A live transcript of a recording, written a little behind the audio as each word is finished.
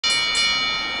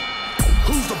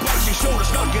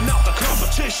knocking out the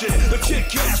competition. The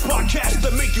kick-ass podcast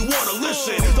that make you want to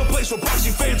listen. The place where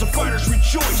boxing fans and fighters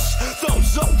rejoice.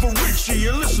 Thumbs up for Richie.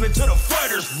 You're listening to The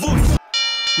Fighter's Voice.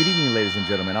 Good evening, ladies and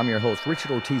gentlemen. I'm your host,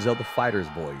 Richard Ortiz of The Fighter's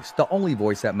Voice, the only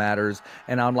voice that matters.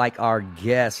 And unlike our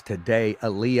guest today,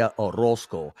 ALIYAH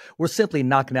OROZCO, we're simply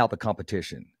knocking out the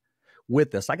competition.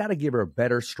 With us, I got to give her a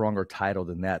better, stronger title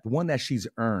than that, the one that she's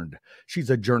earned. She's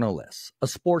a journalist, a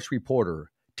sports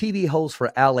reporter, TV host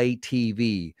for LA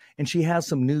TV, and she has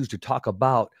some news to talk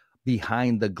about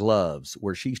behind the gloves,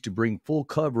 where she used to bring full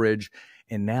coverage.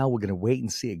 And now we're going to wait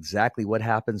and see exactly what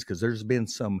happens, because there's been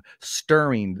some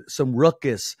stirring, some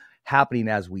ruckus happening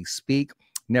as we speak.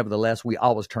 Nevertheless, we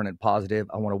always turn it positive.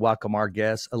 I want to welcome our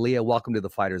guest. ALIYAH, welcome to The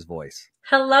Fighter's Voice.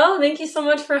 Hello. Thank you so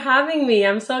much for having me.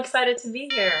 I'm so excited to be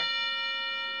here.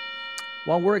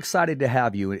 Well, we're excited to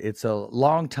have you. It's a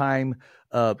long time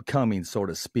coming, so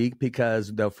to speak,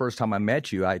 because the first time I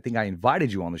met you, I think I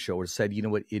invited you on the show or said, you know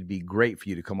what, it'd be great for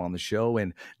you to come on the show.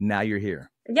 And now you're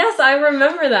here. Yes, I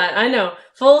remember that. I know.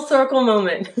 Full circle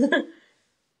moment.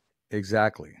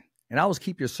 Exactly. And I always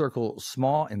keep your circle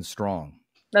small and strong.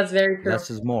 That's very true. Less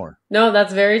is more. No,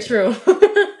 that's very true.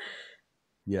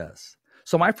 Yes.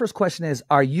 So my first question is,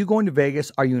 are you going to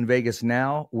Vegas? Are you in Vegas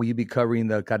now? Will you be covering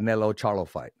the Canelo-Charlo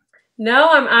fight? No,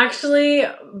 I'm actually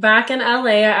back in LA.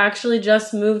 I actually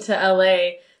just moved to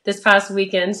LA this past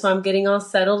weekend. So I'm getting all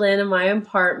settled in my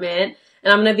apartment.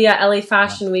 And I'm going to be at LA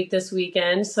Fashion Week this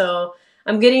weekend. So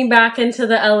I'm getting back into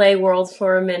the LA world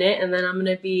for a minute, and then I'm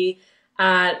going to be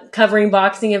covering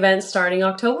boxing events starting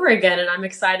October again, and I'm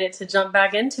excited to jump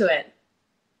back into it.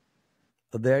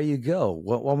 There you go.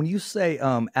 Well, when you say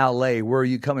LA, where are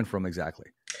you coming from exactly?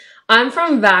 I'm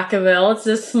from Vacaville. It's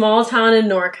this small town in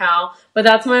NorCal, but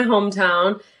that's my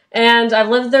hometown. And I've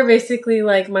lived there basically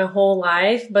like my whole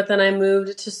life, but then I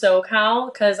moved to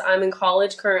SoCal because I'm in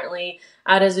college currently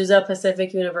at Azusa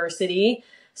Pacific University.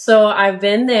 So I've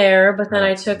been there, but then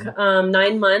I took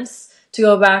 9 months to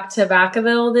go back to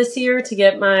Vacaville this year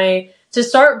to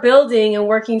start building and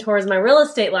working towards my real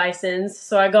estate license.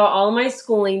 So I got all my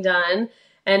schooling done,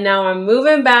 and now I'm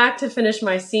moving back to finish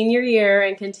my senior year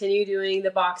and continue doing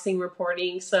the boxing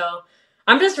reporting. So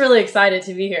I'm just really excited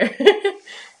to be here.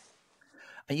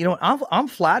 You know, I'm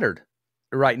flattered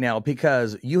right now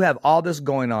because you have all this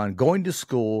going on, going to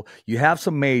school, you have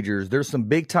some majors, there's some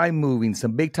big time moving,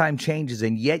 some big time changes,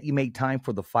 and yet you make time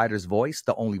for The Fighter's Voice,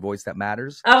 the only voice that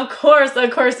matters. Of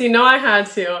course, you know I had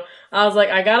to. I was like,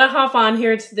 I gotta hop on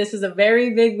here. This is a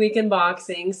very big week in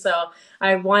boxing, so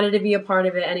I wanted to be a part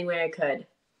of it any way I could.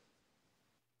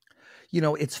 You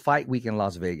know, it's fight week in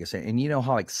Las Vegas, and you know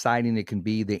how exciting it can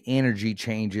be. The energy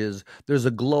changes. There's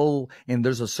a glow, and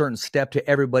there's a certain step to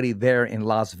everybody there in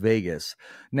Las Vegas.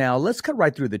 Now, let's cut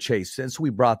right through the chase since we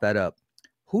brought that up.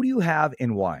 Who do you have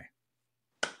and why?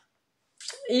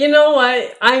 You know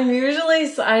what? I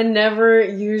never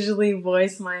usually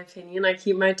voice my opinion. I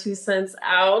keep my 2 cents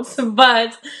out,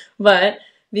 but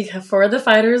because for The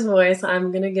Fighter's Voice,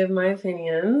 I'm going to give my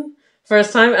opinion.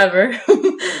 First time ever.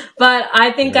 But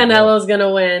I think Canelo's going to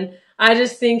win. I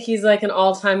just think he's like an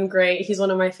all-time great. He's one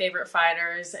of my favorite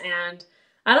fighters. And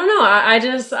I don't know.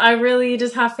 I really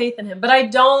just have faith in him. But I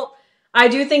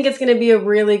do think it's going to be a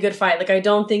really good fight. Like, I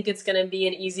don't think it's going to be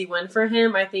an easy win for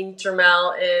him. I think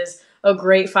Jermell is a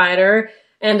great fighter.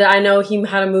 And I know he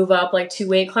had to move up like 2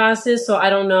 weight classes. So I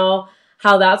don't know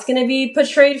how that's going to be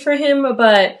portrayed for him.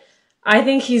 But I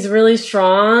think he's really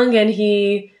strong, and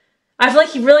I feel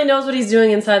like he really knows what he's doing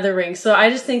inside the ring. So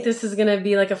I just think this is going to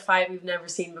be like a fight we've never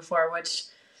seen before, which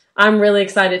I'm really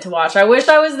excited to watch. I wish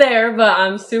I was there, but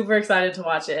I'm super excited to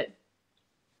watch it.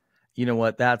 You know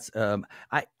what? That's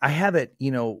I have it, you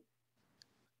know,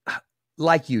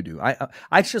 like you do.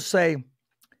 I just say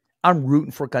I'm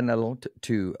rooting for Canelo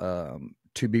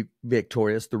to be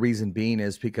victorious. The reason being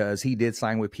is because he did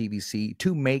sign with PBC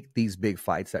to make these big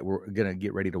fights that we're going to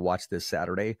get ready to watch this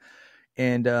Saturday.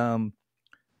 And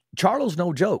Charlo's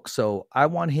no joke, so I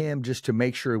want him just to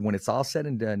make sure when it's all said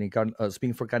and done,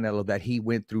 speaking for Canelo, that he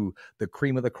went through the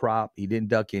cream of the crop. He didn't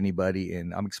duck anybody,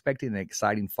 and I'm expecting an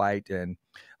exciting fight, and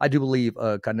I do believe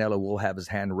Canelo will have his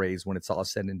hand raised when it's all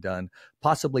said and done,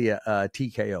 possibly a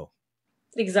TKO.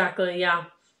 Exactly, yeah.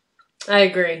 I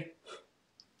agree.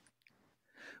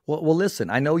 Well, listen,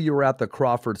 I know you were at the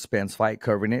Crawford-Spence fight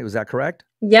covering it. Was that correct?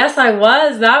 Yes, I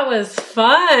was. That was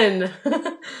fun.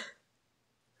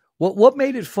 Well, what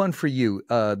made it fun for you?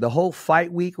 The whole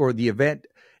fight week or the event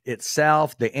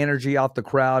itself, the energy off the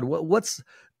crowd? What's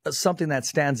something that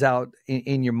stands out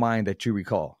in your mind that you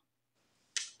recall?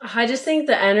 I just think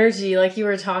the energy, like you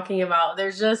were talking about,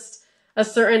 there's just, a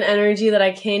certain energy that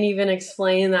I can't even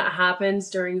explain that happens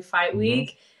during fight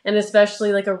week. And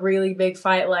especially like a really big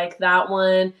fight like that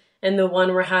one and the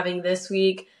one we're having this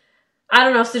week. I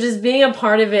don't know. So just being a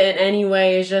part of it in any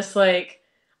way is just like,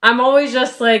 I'm always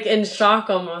just like in shock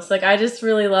almost. Like I just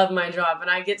really love my job and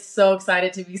I get so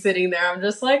excited to be sitting there. I'm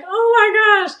just like, oh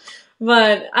my gosh.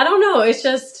 But I don't know. It's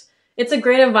just, it's a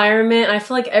great environment. I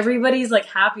feel like everybody's like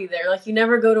happy there. Like you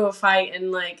never go to a fight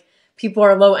and like people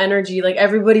are low energy. Like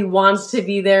everybody wants to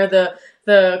be there.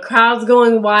 The crowd's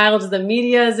going wild. The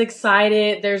media is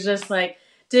excited. There's just like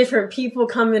different people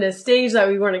coming to stage that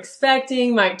we weren't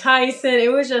expecting. Mike Tyson.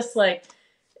 It was just like,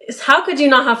 how could you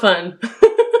not have fun?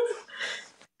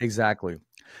 Exactly.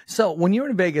 So when you're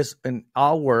in Vegas and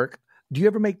I'll work, do you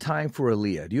ever make time for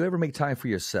ALIYAH? Do you ever make time for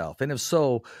yourself? And if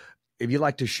so, if you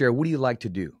like to share, what do you like to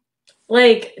do?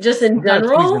 Like just in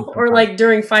general or like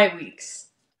during fight weeks?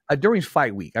 During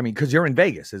fight week. I mean, because you're in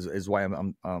Vegas is why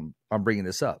I'm bringing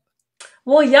this up.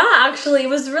 Well, yeah, actually, it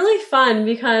was really fun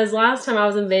because last time I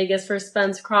was in Vegas for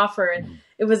Spence Crawford,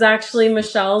 it was actually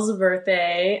Michelle's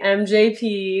birthday,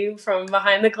 MJP from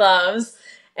Behind the Gloves.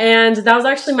 And that was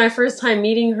actually my first time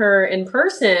meeting her in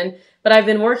person, but I've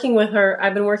been working with her.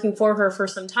 I've been working for her for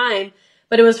some time,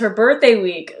 but it was her birthday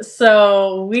week.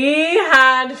 So we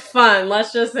had fun.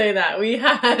 Let's just say that. We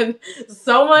had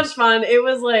so much fun. It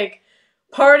was like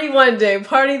party one day,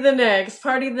 party the next,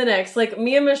 party the next. Like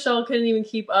me and Michelle couldn't even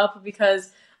keep up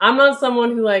because I'm not someone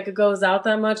who like goes out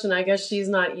that much and I guess she's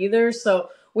not either. So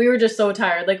we were just so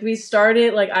tired. Like we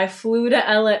started, like I flew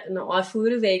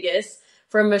to Vegas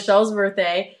for Michelle's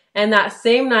birthday. And that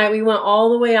same night we went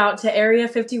all the way out to Area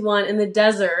 51 in the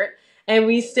desert and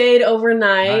we stayed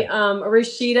overnight.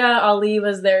 Rashida Ali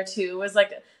was there too. It was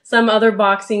like some other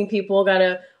boxing people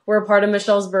were a part of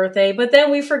Michelle's birthday. But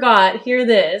then we forgot, hear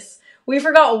this, we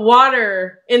forgot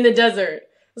water in the desert.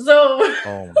 So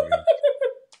oh my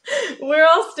gosh. We're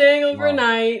all staying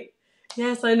overnight. Wow.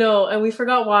 Yes, I know. And we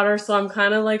forgot water. So I'm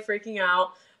kind of like freaking out.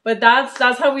 But that's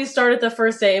how we started the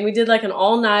first day. And we did like an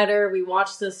all-nighter. We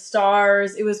watched the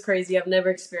stars. It was crazy. I've never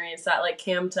experienced that, like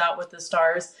camped out with the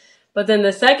stars. But then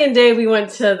the second day we went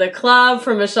to the club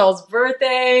for Michelle's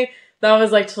birthday. That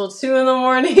was like till 2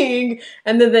 a.m.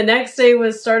 And then the next day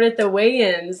was started the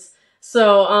weigh-ins.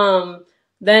 So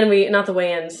then not the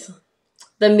weigh-ins,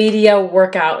 the media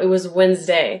workout. It was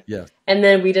Wednesday. Yeah. And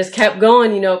then we just kept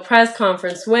going, press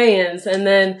conference, weigh-ins. And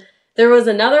then there was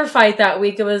another fight that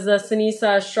week. It was the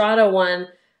Sinisa Estrada one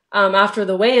after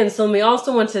the weigh-in. So we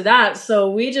also went to that. So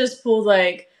we just pulled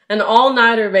like an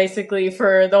all-nighter basically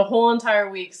for the whole entire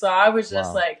week. So I was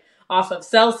just like off of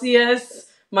Celsius,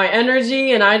 my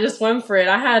energy, and I just went for it.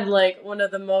 I had like one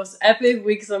of the most epic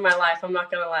weeks of my life. I'm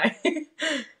not going to lie.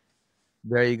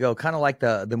 There you go. Kind of like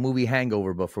the movie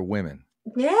Hangover, but for women.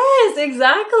 Yes,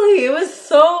 exactly. It was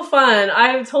so fun.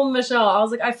 I told Michelle, I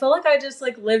was like, I feel like I just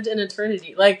like lived an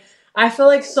eternity. Like, I feel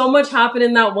like so much happened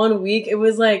in that 1 week. It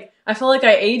was like, I feel like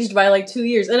I aged by like 2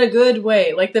 years in a good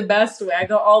way, like the best way. I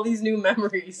got all these new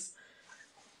memories.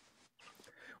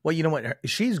 Well, you know what?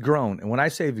 She's grown. And when I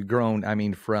say grown, I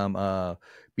mean from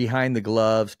Behind the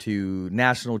Gloves to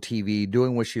national TV,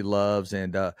 doing what she loves.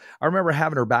 And I remember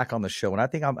having her back on the show. And I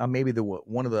think I'm maybe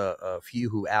one of the few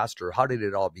who asked her, how did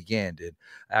it all begin? And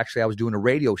actually, I was doing a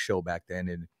radio show back then.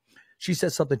 And she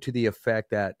said something to the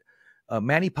effect that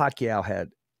Manny Pacquiao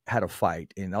had a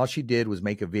fight. And all she did was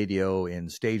make a video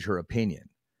and stage her opinion.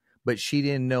 But she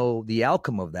didn't know the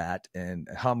outcome of that and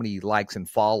how many likes and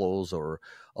follows or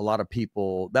a lot of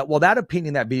people that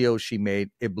opinion, that video she made,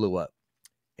 it blew up.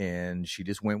 And she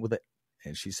just went with it.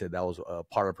 And she said that was a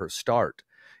part of her start.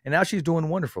 And now she's doing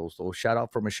wonderful. So shout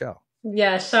out for Michelle.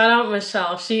 Yeah, shout out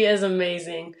Michelle. She is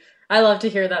amazing. I love to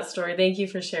hear that story. Thank you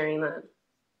for sharing that.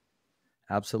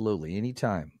 Absolutely.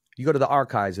 Anytime. You go to the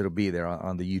archives, it'll be there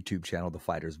on the YouTube channel, The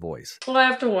Fighter's Voice. Well, I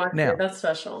have to watch it. That's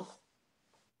special.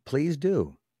 Please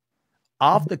do.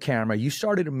 Off the camera, you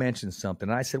started to mention something.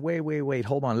 And I said, wait,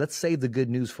 hold on. Let's save the good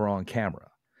news for on camera.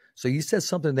 So you said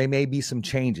something, there may be some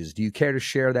changes. Do you care to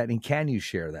share that? And can you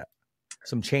share that?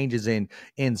 Some changes in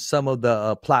some of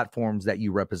the platforms that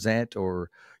you represent or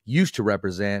used to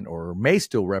represent or may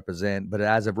still represent. But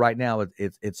as of right now,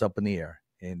 it's up in the air.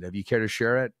 And if you care to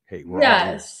share it, hey, we're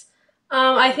yes.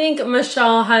 I think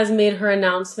Michelle has made her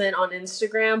announcement on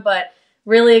Instagram, but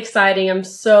really exciting. I'm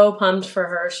so pumped for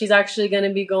her. She's actually going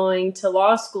to be going to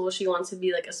law school. She wants to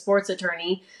be like a sports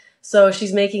attorney. So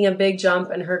she's making a big jump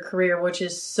in her career, which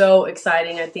is so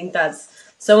exciting. I think that's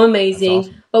so amazing. That's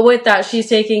awesome. But with that, she's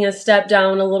taking a step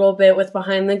down a little bit with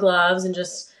Behind the Gloves and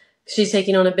just she's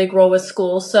taking on a big role with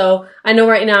school. So I know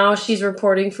right now she's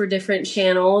reporting for different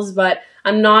channels, but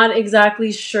I'm not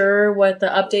exactly sure what the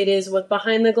update is with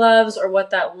Behind the Gloves or what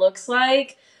that looks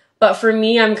like. But for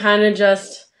me, I'm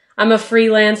a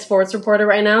freelance sports reporter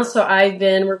right now. So I've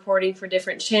been reporting for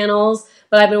different channels,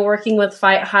 but I've been working with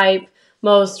Fight Hype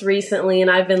most recently,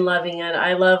 and I've been loving it.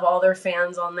 I love all their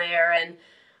fans on there, and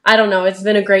I don't know, it's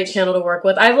been a great channel to work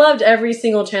with. I've loved every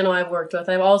single channel I've worked with.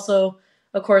 I've also,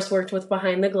 of course, worked with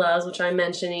Behind the Gloves, which I'm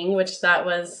mentioning, which that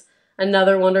was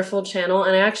another wonderful channel.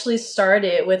 And I actually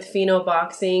started with Pheno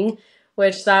Boxing,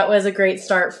 which that was a great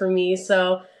start for me.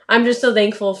 So I'm just so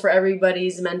thankful for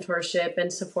everybody's mentorship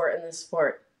and support in this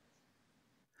sport.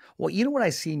 Well, you know what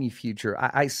I see in your future?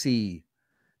 I see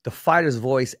The Fighter's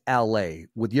Voice LA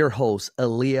with your host,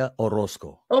 ALIYAH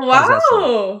OROZCO. Oh,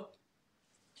 wow.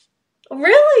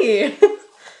 Really?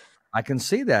 I can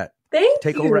see that.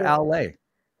 Take over LA.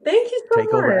 Thank you so much.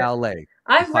 Take over LA.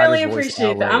 I really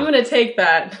appreciate that. I'm going to take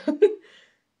that.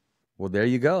 Well, there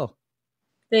you go.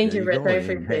 Thank you, Rick. I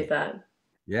appreciate that.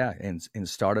 Yeah, and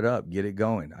start it up. Get it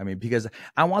going. I mean, because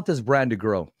I want this brand to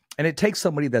grow. And it takes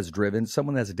somebody that's driven,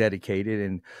 someone that's dedicated,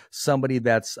 and somebody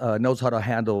that's knows how to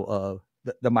handle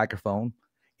the microphone.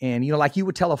 And, you know, like you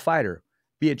would tell a fighter,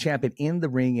 be a champion in the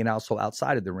ring and also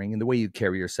outside of the ring, and the way you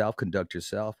carry yourself, conduct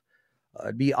yourself.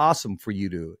 It'd be awesome for you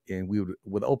to, and we would,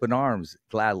 with open arms,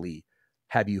 gladly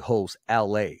have you host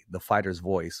LA, The Fighter's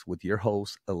Voice, with your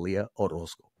host, ALIYAH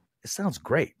OROZCO. It sounds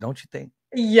great, don't you think?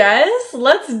 Yes,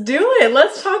 let's do it.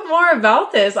 Let's talk more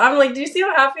about this. I'm like, do you see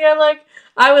how happy I look?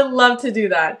 I would love to do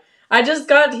that. I just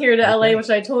got here to LA, which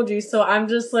I told you, so I'm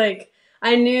just like,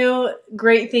 I knew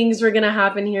great things were going to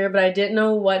happen here, but I didn't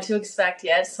know what to expect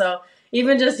yet. So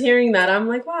even just hearing that, I'm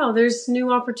like, wow, there's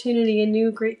new opportunity and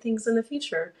new great things in the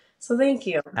future. So thank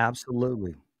you.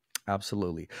 Absolutely.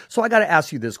 Absolutely. So I got to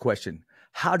ask you this question.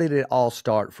 How did it all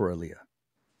start for ALIYAH?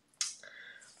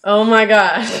 Oh my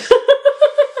gosh.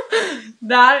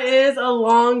 That is a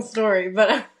long story,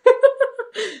 but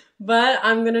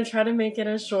I'm going to try to make it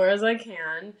as short as I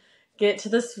can, get to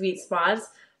the sweet spots.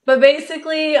 But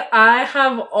basically, I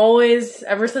have always,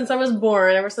 ever since I was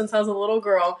born, ever since I was a little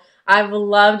girl, I've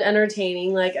loved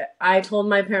entertaining. Like, I told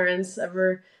my parents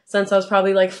ever since I was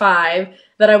probably like 5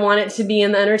 that I wanted to be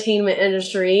in the entertainment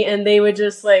industry, and they would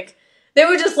just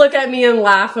look at me and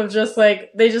laugh of just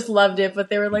like, they just loved it, but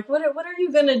they were like, what are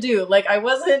you gonna do? Like, I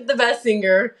wasn't the best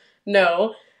singer.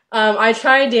 No. I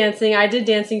tried dancing. I did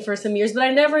dancing for some years, but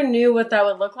I never knew what that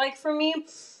would look like for me.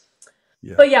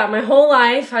 Yeah. But yeah, my whole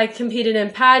life I competed in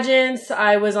pageants.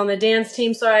 I was on the dance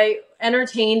team, so I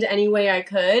entertained any way I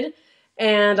could.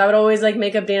 And I would always like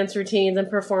make up dance routines and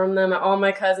perform them at all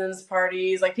my cousins'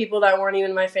 parties, like people that weren't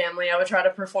even my family. I would try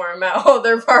to perform at all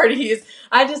their parties.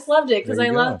 I just loved it because I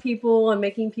love people and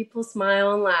making people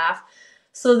smile and laugh.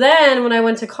 So then when I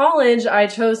went to college, I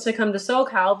chose to come to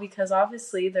SoCal because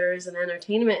obviously there's an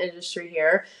entertainment industry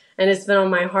here and it's been on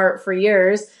my heart for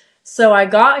years. So I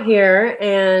got here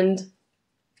and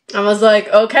I was like,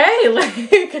 okay,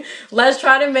 like, let's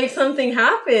try to make something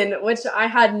happen, which I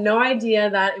had no idea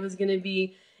that it was going to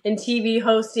be in TV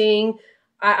hosting.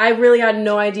 I really had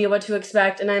no idea what to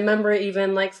expect. And I remember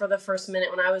even like for the first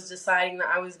minute when I was deciding that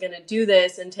I was going to do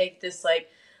this and take this like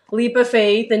leap of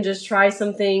faith and just try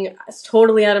something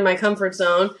totally out of my comfort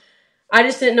zone, I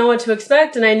just didn't know what to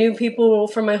expect. And I knew people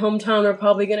from my hometown were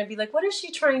probably going to be like, what is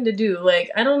she trying to do? Like,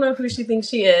 I don't know who she thinks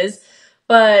she is,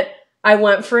 but I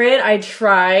went for it. I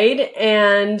tried.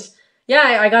 And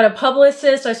yeah, I got a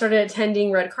publicist. I started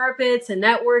attending red carpets and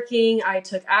networking. I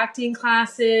took acting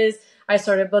classes. I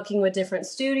started booking with different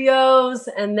studios.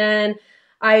 And then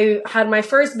I had my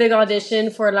first big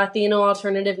audition for Latino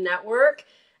Alternative Network.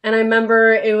 And I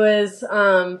remember it was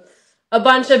a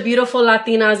bunch of beautiful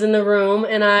Latinas in the room.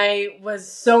 And I was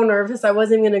so nervous. I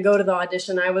wasn't even going to go to the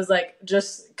audition. I was like,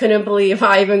 just couldn't believe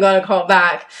I even got a call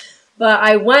back. But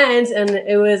I went and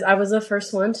I was the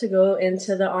first one to go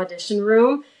into the audition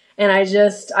room. And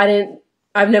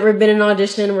I've never been in an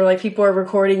audition where like people are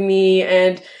recording me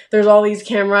and there's all these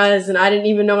cameras and I didn't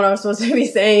even know what I was supposed to be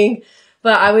saying.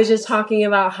 But I was just talking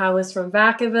about how I was from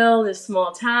Vacaville, this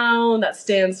small town that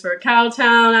stands for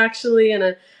Cowtown actually.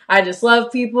 And I just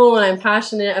love people and I'm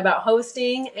passionate about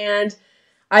hosting, and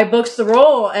I booked the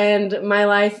role and my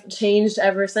life changed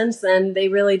ever since then. They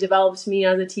really developed me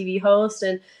as a TV host,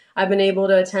 and I've been able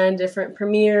to attend different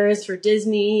premieres for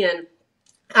Disney and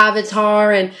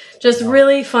Avatar and just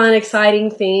really fun, exciting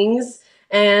things.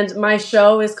 And my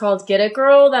show is called Get It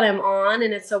Girl that I'm on,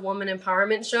 and it's a woman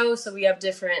empowerment show. So we have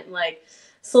different like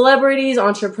celebrities,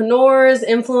 entrepreneurs,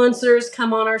 influencers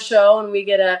come on our show, and we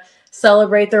get to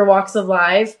celebrate their walks of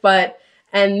life. But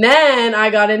And then I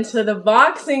got into the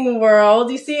boxing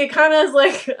world. You see, it kind of is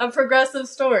like a progressive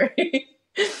story.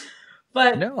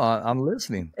 But No, I'm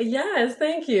listening. yes,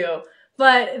 thank you.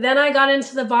 But then I got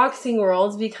into the boxing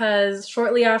world because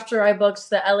shortly after I booked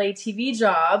the LA TV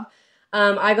job,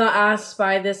 I got asked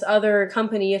by this other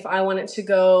company if I wanted to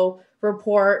go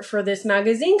report for this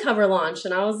magazine cover launch.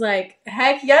 And I was like,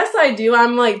 heck yes, I do.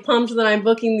 I'm like pumped that I'm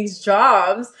booking these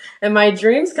jobs and my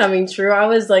dreams coming true. I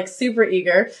was like super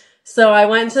eager. So I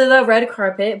went to the red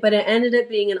carpet, but it ended up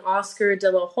being an Oscar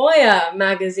de la Hoya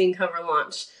magazine cover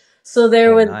launch. So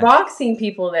there Oh, was nice. boxing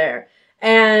people there.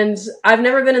 And I've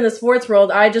never been in the sports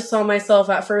world. I just saw myself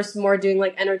at first more doing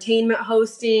like entertainment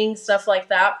hosting, stuff like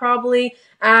that, probably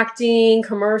acting,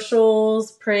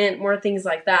 commercials, print, more things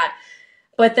like that.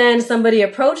 But then somebody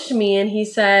approached me and he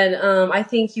said, I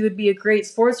think you would be a great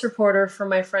sports reporter for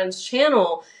my friend's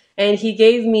channel. And he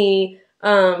gave me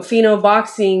Pheno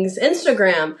Boxing's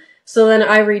Instagram. So then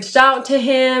I reached out to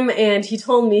him and he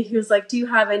told me, he was like, do you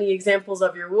have any examples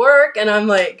of your work? And I'm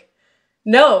like,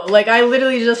 no, like I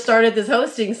literally just started this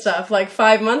hosting stuff like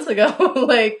 5 months ago.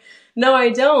 Like, no, I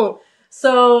don't.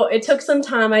 So it took some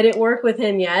time. I didn't work with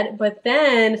him yet. But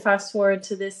then fast forward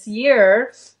to this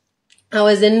year, I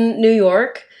was in New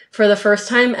York for the first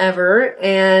time ever.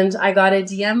 And I got a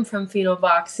DM from Pheno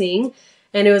Boxing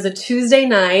and it was a Tuesday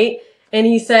night. And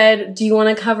he said, do you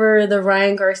want to cover the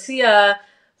Ryan Garcia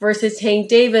versus Tank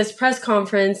Davis press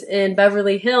conference in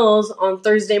Beverly Hills on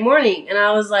Thursday morning? And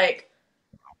I was like,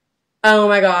 oh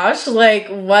my gosh, like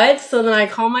what? So then I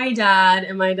call my dad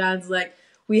and my dad's like,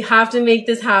 we have to make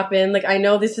this happen. Like, I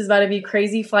know this is about to be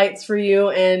crazy flights for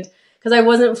you. And because I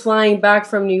wasn't flying back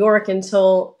from New York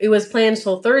until it was planned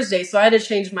till Thursday. So I had to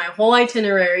change my whole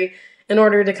itinerary in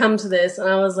order to come to this. And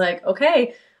I was like,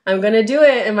 okay, I'm going to do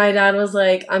it. And my dad was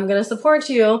like, I'm going to support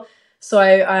you. So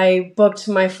I booked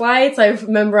my flights. I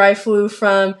remember I flew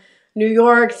from New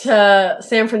York to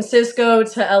San Francisco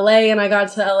to LA, and I got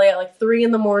to LA at like 3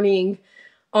 a.m.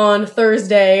 on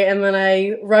Thursday, and then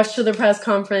I rushed to the press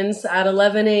conference at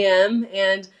 11 a.m.,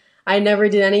 and I never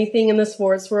did anything in the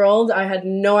sports world. I had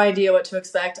no idea what to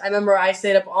expect. I remember I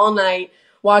stayed up all night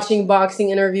watching boxing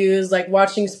interviews, like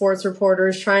watching sports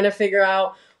reporters, trying to figure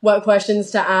out what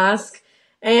questions to ask.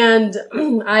 And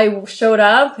I showed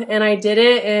up and I did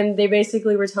it, and they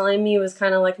basically were telling me it was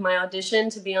kind of like my audition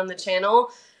to be on the channel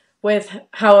with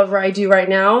however I do right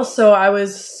now. So I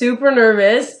was super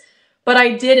nervous, but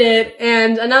I did it.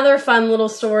 And another fun little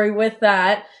story with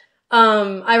that,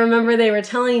 I remember they were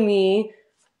telling me,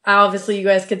 obviously you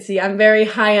guys could see I'm very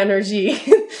high energy.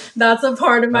 That's a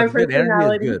part of my That's good.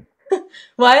 personality. Energy is good.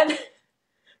 What?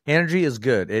 Energy is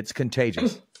good. It's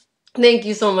contagious. Thank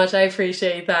you so much. I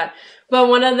appreciate that. But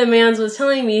one of the mans was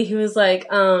telling me, he was like,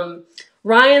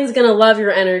 Ryan's going to love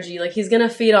your energy. Like, he's going to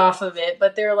feed off of it.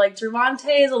 But they're like,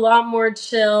 Gervonta is a lot more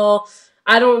chill.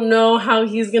 I don't know how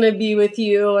he's going to be with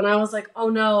you. And I was like, oh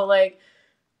no, like,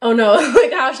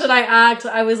 how should I act?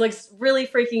 I was like really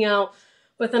freaking out.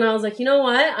 But then I was like, you know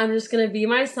what? I'm just going to be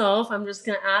myself. I'm just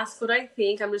going to ask what I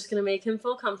think. I'm just going to make him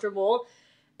feel comfortable.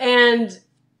 And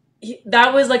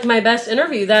that was like my best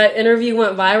interview. That interview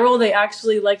went viral. They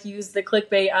actually like used the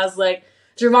clickbait as like,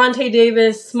 Gervonta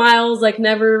Davis smiles like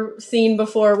never seen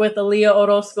before with ALIYAH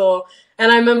OROZCO.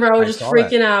 And I remember I was just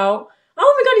freaking out.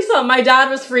 Oh my God, you saw it. My dad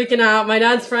was freaking out. My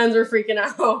dad's friends were freaking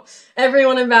out.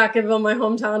 Everyone in Vacaville, my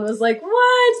hometown, was like,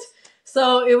 what?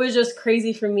 So it was just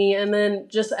crazy for me. And then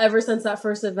just ever since that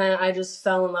first event, I just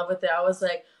fell in love with it. I was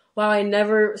like, wow, I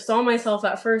never saw myself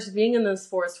at first being in the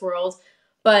sports world.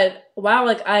 But wow,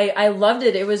 like I loved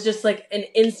it. It was just like an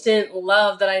instant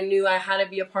love that I knew I had to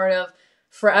be a part of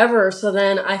forever. So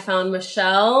then I found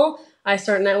Michelle. I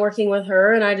started networking with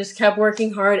her, and I just kept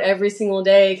working hard every single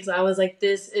day because I was like,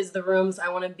 this is the rooms I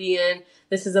want to be in.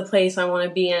 This is a place I want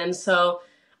to be in. So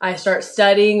I start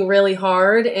studying really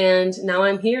hard, and now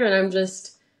I'm here, and I'm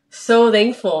just so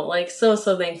thankful, like so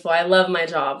thankful. I love my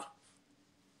job.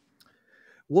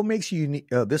 What makes you unique?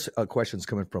 This question's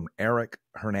coming from Eric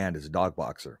Hernandez, dog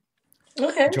boxer.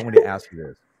 Okay. I want to ask you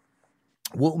this.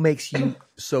 What makes you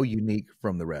so unique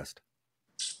from the rest?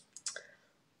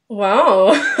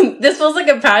 Wow. This feels like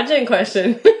a pageant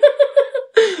question.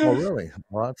 Oh, really?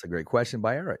 Well, that's a great question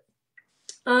by Eric.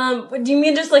 Do you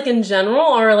mean just like in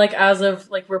general, or like as of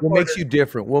like reporter? What makes you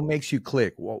different? What makes you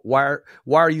click? Why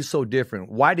are you so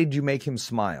different? Why did you make him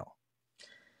smile?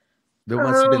 There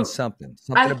must have been something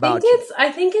about you. I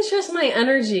think it's just my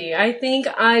energy. I think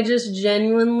I just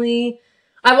genuinely,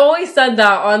 I've always said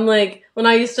that on like, when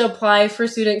I used to apply for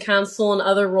student council and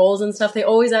other roles and stuff, they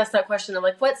always ask that question of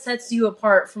like, what sets you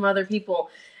apart from other people?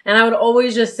 And I would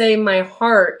always just say my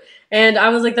heart. And I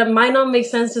was like, that might not make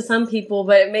sense to some people,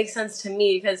 but it makes sense to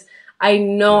me because I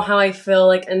know how I feel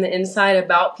like in the inside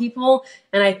about people.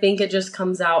 And I think it just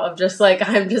comes out of just like,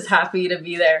 I'm just happy to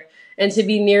be there and to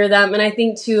be near them. And I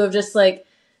think too of just like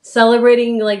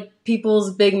celebrating like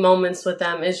people's big moments with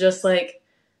them is just like,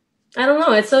 I don't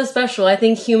know. It's so special. I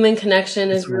think human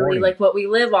connection is really like what we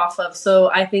live off of.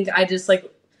 So I think I just like,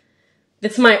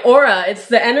 it's my aura. It's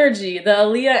the energy, the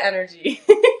ALIYAH energy.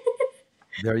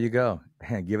 There you go.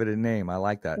 Give it a name. I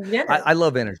like that. Yeah. I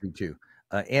love energy too.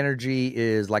 Energy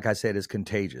is, like I said, is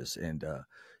contagious. And,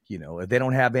 you know, if they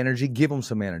don't have energy, give them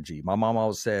some energy. My mom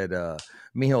always said,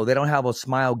 mijo, they don't have a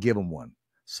smile, give them one.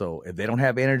 So if they don't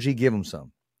have energy, give them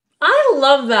some. I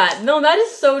love that. No, that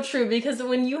is so true because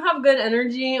when you have good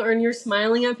energy or you're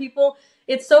smiling at people,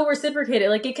 it's so reciprocated.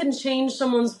 Like it can change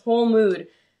someone's whole mood.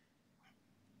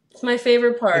 It's my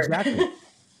favorite part. Exactly.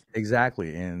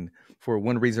 Exactly. And for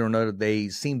one reason or another, they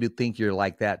seem to think you're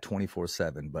like that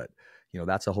 24/7. But, you know,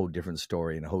 that's a whole different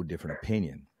story and a whole different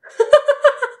opinion.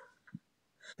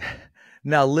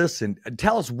 Now, listen,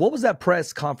 tell us, what was that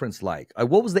press conference like?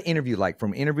 What was the interview like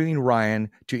from interviewing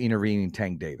Ryan to interviewing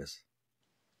Tank Davis?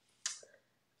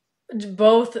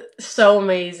 Both so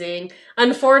amazing.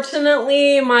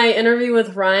 Unfortunately, my interview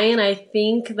with Ryan, I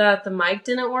think that the mic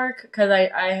didn't work because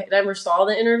I never saw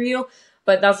the interview,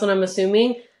 but that's what I'm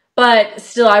assuming. But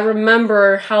still, I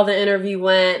remember how the interview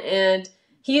went, and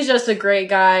he's just a great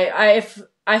guy.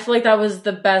 I feel like that was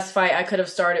the best fight I could have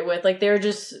started with. Like, they're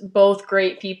just both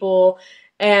great people,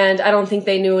 and I don't think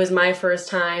they knew it was my first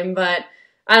time, but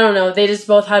I don't know. They just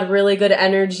both had really good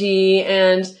energy,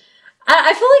 and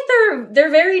I feel like they're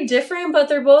very different, but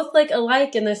they're both like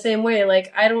alike in the same way.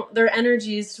 Like their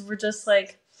energies were just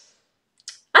like,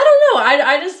 I don't know.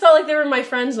 I just felt like they were my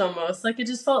friends almost. Like it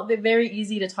just felt very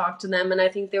easy to talk to them, and I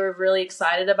think they were really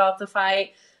excited about the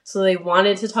fight, so they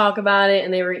wanted to talk about it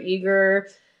and they were eager.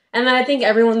 And then I think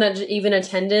everyone that even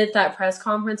attended that press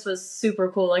conference was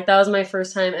super cool. Like that was my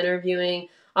first time interviewing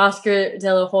Oscar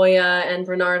De La Hoya and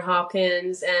Bernard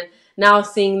Hopkins, and now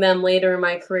seeing them later in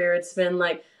my career, it's been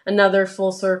like another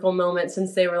full circle moment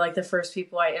since they were like the first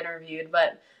people I interviewed.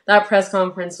 But that press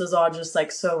conference was all just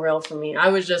like so real for me. I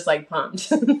was just like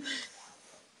pumped.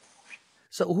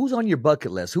 So who's on your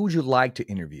bucket list? Who would you like to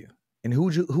interview? And who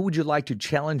would you like to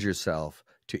challenge yourself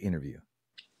to interview?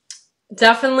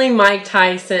 Definitely Mike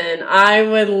Tyson. I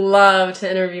would love to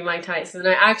interview Mike Tyson.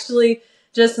 I actually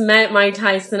just met Mike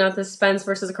Tyson at the Spence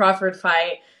versus Crawford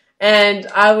fight. And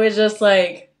I was just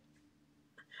like,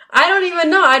 I don't even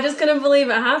know. I just couldn't believe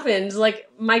it happened. Like,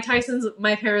 Mike Tyson's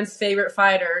my parents' favorite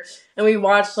fighter, and we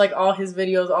watched, like, all his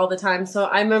videos all the time. So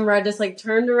I remember I just, like,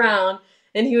 turned around,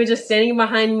 and he was just standing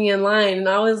behind me in line, and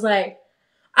I was like,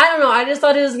 I don't know. I just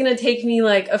thought it was going to take me,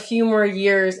 like, a few more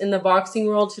years in the boxing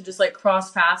world to just, like,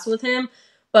 cross paths with him.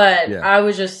 But yeah. I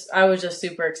was just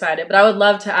super excited. But I would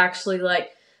love to actually,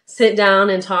 like, sit down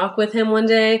and talk with him one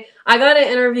day. I got to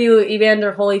interview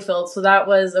Evander Holyfield, so that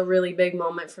was a really big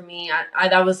moment for me.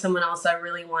 That was someone else I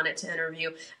really wanted to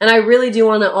interview. And I really do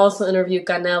want to also interview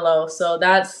Canelo, so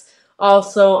that's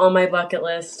also on my bucket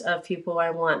list of people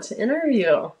I want to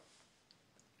interview.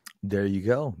 There you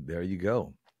go. There you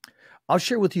go. I'll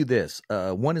share with you this.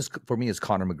 One is, for me, is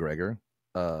Conor McGregor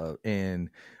and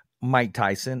Mike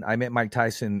Tyson. I met Mike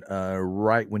Tyson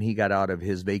right when he got out of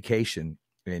his vacation.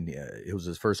 And it was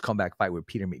his first comeback fight with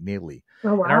Peter McNeely.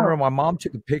 Oh, wow. And I remember my mom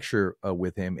took a picture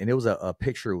with him, and it was a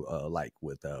picture like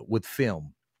with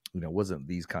film. You know, it wasn't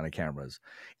these kind of cameras.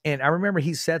 And I remember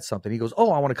he said something. He goes,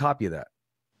 "Oh, I want a copy of that."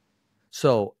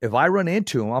 So if I run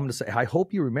into him, I'm going to say, "I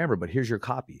hope you remember, but here's your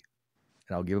copy,"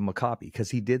 and I'll give him a copy because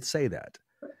he did say that.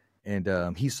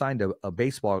 And he signed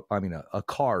a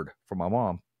card for my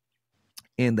mom,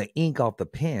 and the ink off the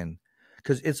pen.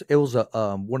 Because it was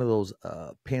one of those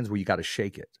pens where you got to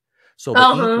shake it, so the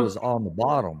ink was on the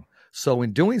bottom. So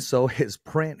in doing so,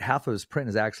 half of his print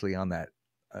is actually on that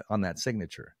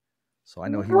signature. So I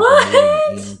know he was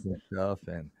removing ink and stuff,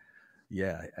 and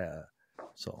yeah.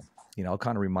 So you know, I'll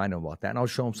kind of remind him about that, and I'll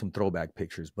show him some throwback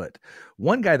pictures. But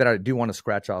one guy that I do want to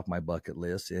scratch off my bucket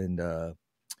list, and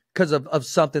because of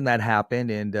something that happened,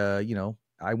 and you know,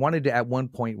 I at one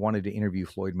point wanted to interview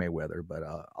Floyd Mayweather, but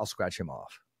I'll scratch him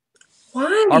off.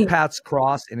 Why? Our paths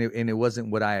crossed, and it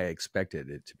wasn't what I expected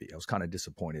it to be. I was kind of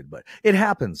disappointed, but it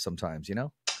happens sometimes, you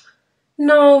know?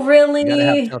 No, really? You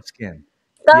gotta have tough skin.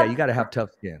 Yeah, you gotta have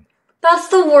tough skin. That's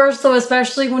the worst, though,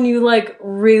 especially when you, like,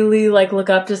 really, like, look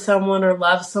up to someone or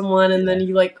love someone, and then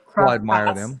you, like, cross I admire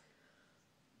paths. them.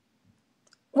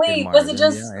 Wait, was it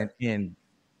just... Yeah, and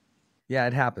yeah,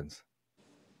 it happens.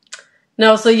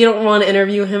 No, so you don't want to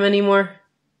interview him anymore?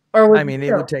 Or was I it mean,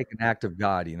 it would still? take an act of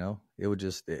God, It would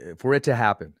just for it to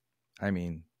happen. I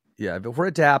mean, yeah, if for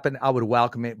it to happen, I would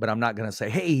welcome it, but I'm not gonna say,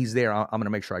 "Hey, he's there." I'm gonna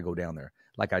make sure I go down there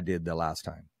like I did the last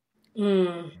time. But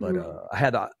Mm-hmm. I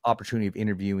had the opportunity of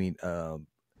interviewing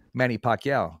Manny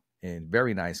Pacquiao, and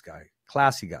very nice guy,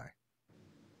 classy guy,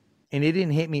 and it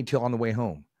didn't hit me till on the way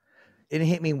home. It didn't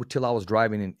hit me till I was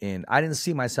driving, and I didn't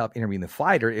see myself interviewing the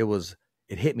fighter.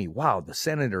 It hit me. Wow, the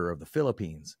senator of the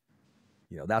Philippines.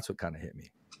 That's what kind of hit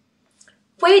me.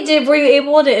 Wait, were you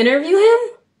able to interview him?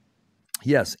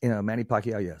 Yes, Manny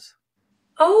Pacquiao. Yes.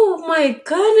 Oh my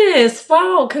goodness.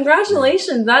 Wow. Yeah.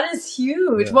 Congratulations. That is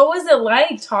huge. Yeah. What was it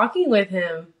like talking with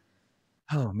him?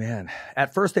 Oh man.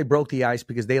 At first they broke the ice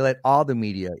because they let all the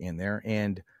media in there.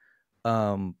 And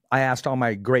I asked all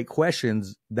my great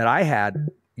questions that I had,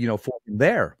 for him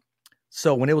there.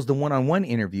 So when it was the one-on-one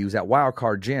interviews at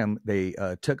Wildcard Gym, they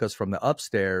took us from the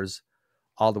upstairs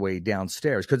all the way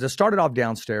downstairs. Because it started off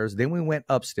downstairs, then we went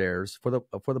upstairs for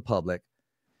the public,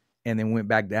 and then went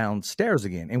back downstairs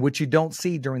again. And what you don't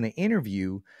see during the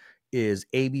interview is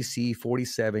ABC,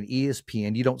 47,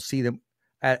 ESPN. You don't see them.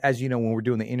 As you know, when we're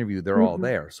doing the interview, they're all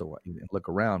there. So you look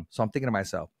around. So I'm thinking to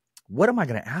myself, what am I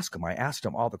going to ask him? I asked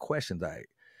him all the questions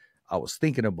I was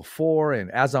thinking of before. And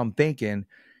as I'm thinking,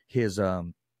 his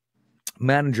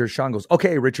manager, Sean, goes,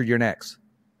 "Okay, Richard, you're next."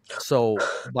 So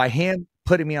by him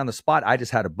putting me on the spot, I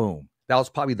just had a boom. That was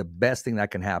probably the best thing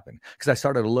that can happen, because I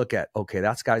started to look at, okay,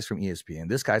 that's guys from ESPN.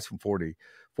 This guy's from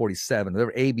 47. They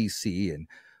were ABC and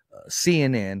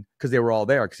CNN, because they were all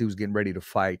there because he was getting ready to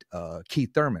fight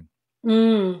Keith Thurman.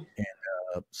 Mm.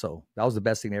 And so that was the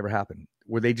best thing that ever happened,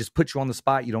 where they just put you on the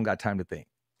spot. You don't got time to think.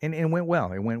 And it went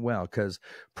well. It went well because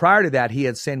prior to that, he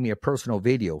had sent me a personal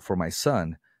video for my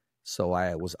son. So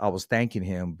I was thanking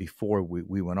him before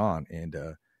we went on, and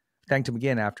thanked him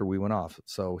again after we went off.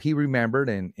 So he remembered,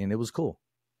 and it was cool.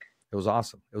 It was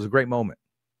awesome. It was a great moment.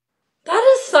 That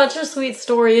is such a sweet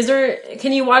story.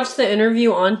 Can you watch the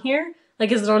interview on here?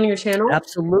 Like, is it on your channel?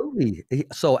 Absolutely.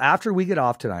 So after we get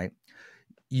off tonight,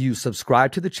 you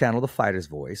subscribe to the channel, The Fighter's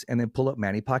Voice, and then pull up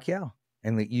Manny Pacquiao,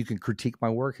 and you can critique my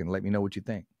work and let me know what you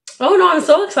think. Oh no, I'm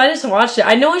so excited to watch it.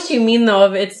 I know what you mean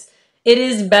though. It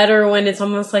is better when it's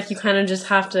almost like you kind of just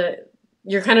have to.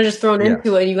 You're kind of just thrown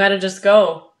into it. And you got to just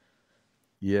go.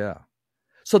 Yeah.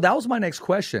 So that was my next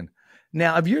question.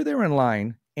 Now, if you're there in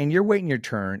line and you're waiting your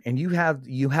turn and you have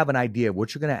an idea of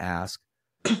what you're going to ask,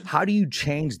 how do you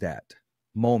change that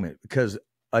moment? Because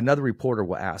another reporter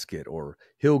will ask it, or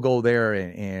he'll go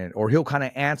there or he'll kind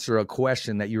of answer a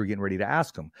question that you were getting ready to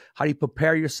ask him. How do you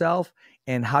prepare yourself,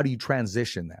 and how do you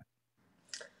transition that?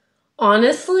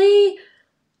 Honestly,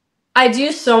 I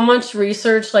do so much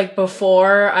research like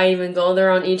before I even go there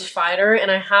on each fighter,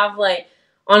 and I have like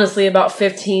honestly about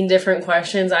 15 different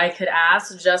questions I could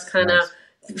ask just kind of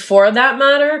for that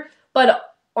matter.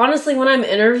 But honestly, when I'm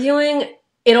interviewing,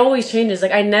 it always changes.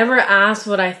 Like I never ask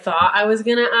what I thought I was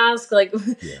gonna ask, like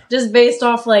just based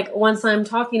off like once I'm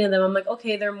talking to them, I'm like,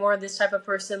 okay, they're more this type of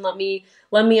person. Let me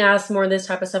ask more of this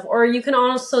type of stuff. Or you can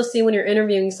also see when you're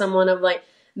interviewing someone of like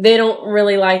they don't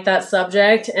really like that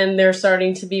subject and they're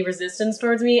starting to be resistant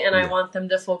towards me, and I want them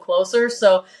to feel closer.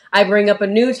 So I bring up a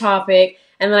new topic,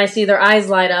 and then I see their eyes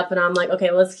light up, and I'm like, okay,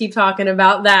 let's keep talking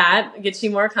about that. Get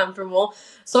you more comfortable.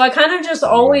 So I kind of just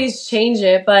always change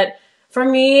it. But for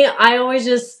me, I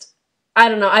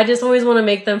don't know. I just always want to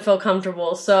make them feel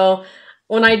comfortable. So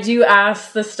when I do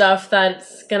ask the stuff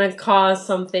that's going to cause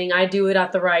something, I do it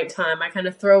at the right time. I kind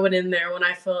of throw it in there when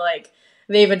I feel like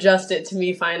they've adjusted to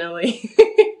me finally.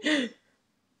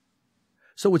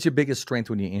 So what's your biggest strength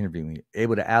when you're interviewing?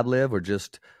 Able to ad-lib, or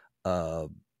just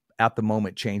at the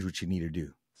moment change what you need to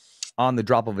do? On the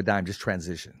drop of a dime, just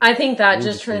transition. I think that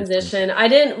just transition. I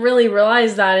didn't really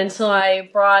realize that until I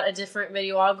brought a different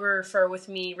videographer with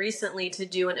me recently to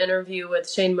do an interview with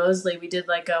Shane Mosley. We did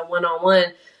like a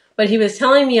one-on-one. But he was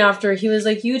telling me after, he was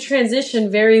like, you transition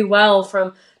very well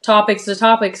from topics to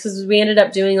topics, because we ended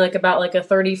up doing like about like a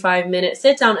 35-minute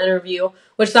sit-down interview,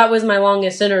 which that was my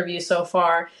longest interview so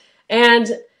far. And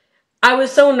I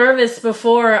was so nervous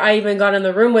before I even got in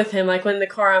the room with him. Like when in the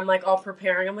car, I'm like all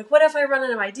preparing. I'm like, what if I run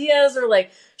out of ideas? Or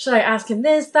like, should I ask him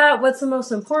this, that? What's the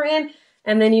most important?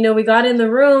 And then, we got in the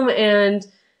room and,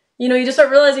 you just start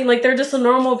realizing like they're just a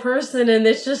normal person, and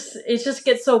it just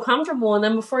gets so comfortable. And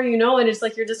then before you know it, it's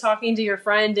like you're just talking to your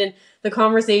friend and the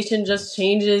conversation just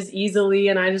changes easily.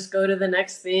 And I just go to the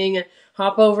next thing and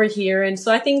hop over here. And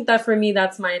so I think that for me,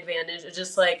 that's my advantage. It's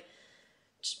just like,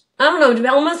 I don't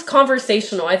know, almost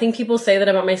conversational. I think people say that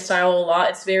about my style a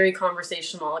lot. It's very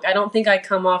conversational. Like, I don't think I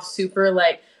come off super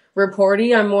like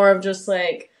reporty. I'm more of just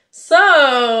like So,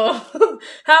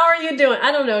 how are you doing?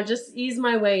 I don't know, just ease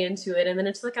my way into it. And then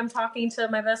it's like I'm talking to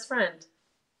my best friend.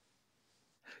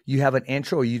 You have an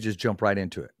intro or you just jump right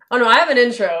into it? Oh no, I have an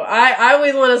intro. I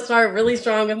always want to start really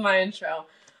strong with my intro.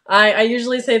 I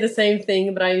usually say the same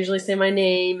thing, but I usually say my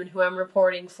name and who I'm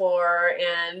reporting for.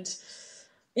 And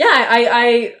yeah,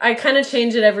 I kind of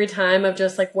change it every time of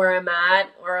just like where I'm at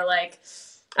or like,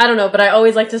 I don't know, but I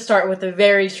always like to start with a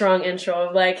very strong intro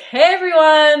of like, hey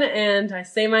everyone, and I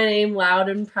say my name loud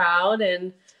and proud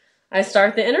and I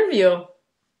start the interview.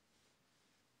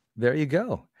 There you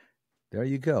go. There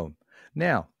you go.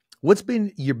 Now, what's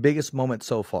been your biggest moment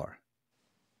so far?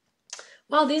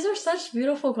 Wow, these are such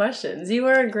beautiful questions. You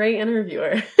are a great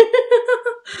interviewer.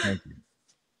 Thank you.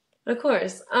 Of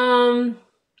course. My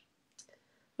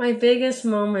biggest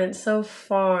moment so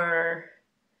far.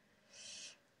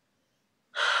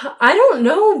 I don't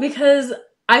know because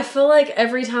I feel like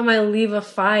every time I leave a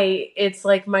fight, it's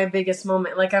like my biggest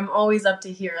moment. Like I'm always up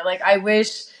to here. Like I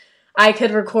wish I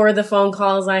could record the phone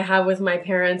calls I have with my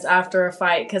parents after a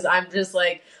fight because I'm just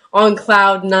like on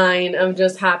cloud nine of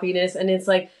just happiness. And it's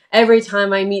like every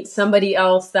time I meet somebody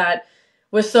else that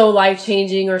was so life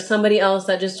changing or somebody else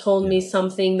that just told me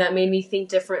something that made me think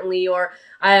differently or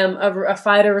a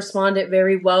fighter responded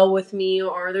very well with me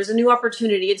or there's a new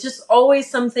opportunity. It's just always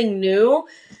something new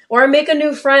or I make a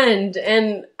new friend.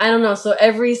 And I don't know. So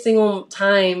every single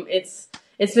time it's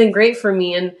been great for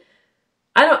me. And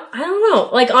I don't know.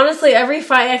 Like honestly, every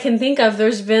fight I can think of,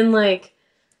 there's been like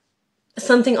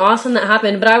something awesome that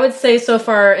happened. But I would say so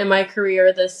far in my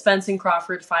career, the Spence and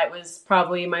Crawford fight was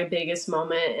probably my biggest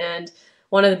moment and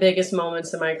one of the biggest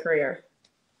moments in my career.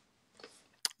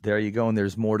 There you go. And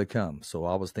there's more to come. So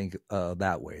I always think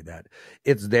that way, that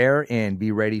it's there and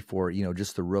be ready for,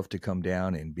 just the roof to come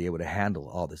down and be able to handle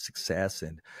all the success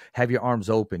and have your arms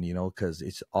open, because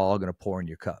it's all going to pour in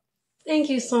your cup. Thank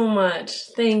you so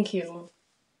much. Thank you.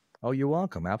 Oh, you're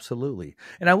welcome. Absolutely.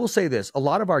 And I will say this, a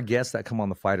lot of our guests that come on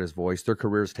The Fighter's Voice, their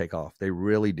careers take off. They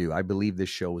really do. I believe this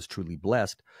show is truly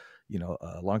blessed.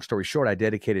 Long story short, I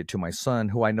dedicated it to my son,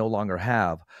 who I no longer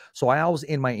have. So I always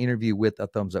end my interview with a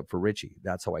thumbs up for Richie.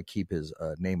 That's how I keep his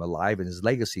name alive and his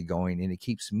legacy going. And it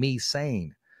keeps me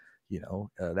sane.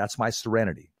 That's my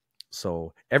serenity.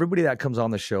 So everybody that comes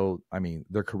on the show, I mean,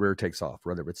 their career takes off,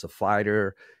 whether it's a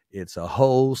fighter, it's a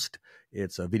host,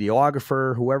 it's a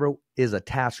videographer, whoever is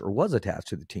attached or was attached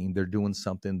to the team, they're doing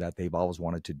something that they've always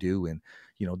wanted to do. And,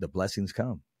 the blessings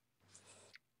come.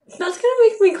 That's going to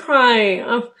make me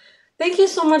cry. Thank you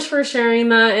so much for sharing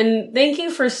that. And thank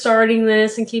you for starting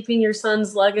this and keeping your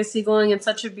son's legacy going in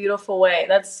such a beautiful way.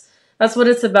 That's what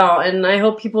it's about. And I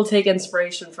hope people take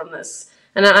inspiration from this.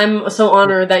 And I'm so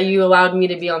honored that you allowed me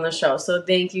to be on the show. So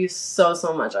thank you so,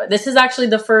 so much. This is actually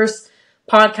the first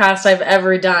podcast I've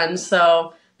ever done.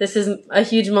 So this is a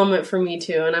huge moment for me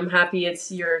too. And I'm happy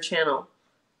it's your channel.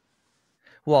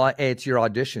 Well, it's your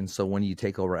audition. So when you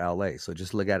take over LA, so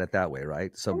just look at it that way,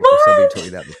 right? Somebody told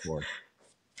you that before.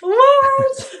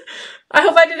 What? I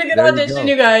hope I did a good audition,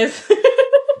 you guys.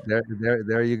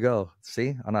 There you go.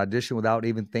 See, an audition without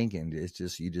even thinking. It's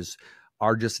just, you just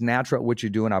are just natural at what you're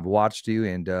doing. I've watched you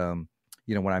and,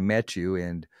 when I met you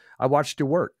and I watched your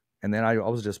work and then I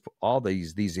was just, all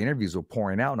these interviews were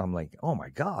pouring out and I'm like, oh my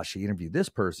gosh, she interviewed this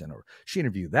person or she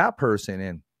interviewed that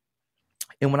person.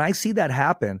 And when I see that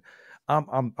happen,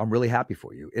 I'm really happy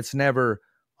for you. It's never,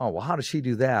 oh, well, how does she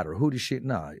do that? Or who does she?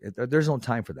 No, there's no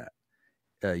time for that.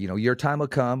 Your time will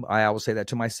come. I always say that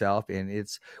to myself. And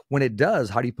it's when it does,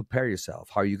 how do you prepare yourself?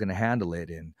 How are you going to handle it?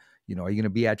 And, are you going to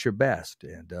be at your best?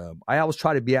 And I always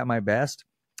try to be at my best.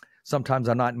 Sometimes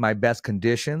I'm not in my best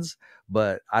conditions,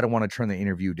 but I don't want to turn the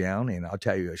interview down. And I'll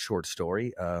tell you a short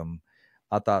story.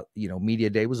 I thought, media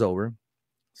day was over.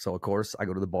 So, of course, I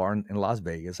go to the bar in Las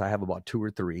Vegas. I have about 2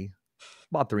 or 3,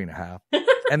 about 3.5.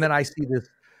 And then I see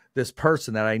this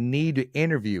person that I need to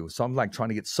interview. So I'm like trying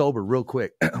to get sober real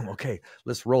quick. Okay,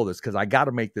 let's roll this because I got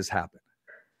to make this happen.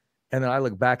 And then I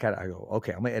look back at it. I go,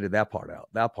 okay, I'm going to edit that part out,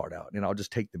 and I'll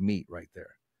just take the meat right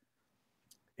there.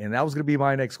 And that was going to be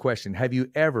my next question. Have you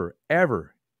ever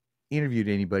interviewed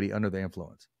anybody under the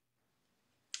influence?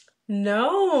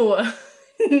 No,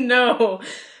 no.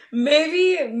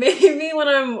 Maybe when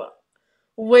I'm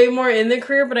way more in the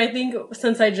career, but I think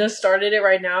since I just started it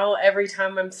right now, every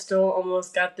time I'm still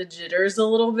almost got the jitters a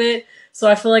little bit. So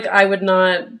I feel like I would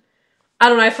not, I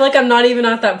don't know, I feel like I'm not even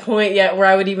at that point yet where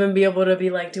I would even be able to be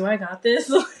like, do I got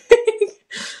this?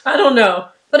 I don't know.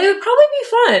 But it would probably be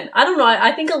fun. I don't know.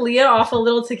 I think ALIYAH off a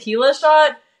little tequila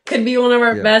shot could be one of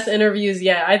our best interviews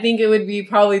yet. I think it would be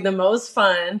probably the most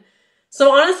fun.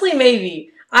 So honestly,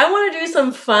 maybe. I want to do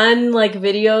some fun like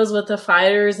videos with the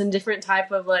fighters and different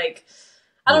type of like,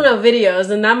 I don't Yeah. know, videos,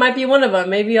 and that might be one of them.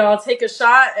 Maybe I'll take a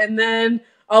shot and then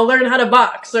I'll learn how to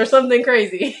box or something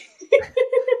crazy.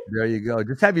 There you go.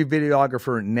 Just have your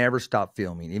videographer never stop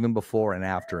filming, even before and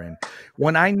after. And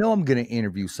when I know I'm going to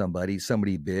interview somebody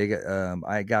big,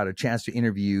 I got a chance to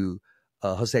interview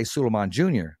Jose Suleiman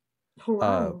Jr. Uh,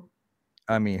 Wow.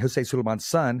 Jose Suleiman's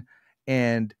son.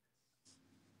 And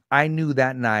I knew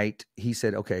that night, he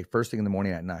said, okay, first thing in the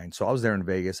morning at 9. So I was there in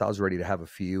Vegas. I was ready to have a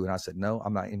few. And I said, no,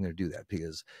 I'm not even going to do that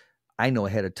because I know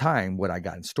ahead of time what I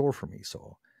got in store for me.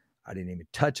 So I didn't even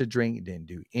touch a drink, didn't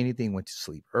do anything, went to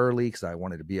sleep early because I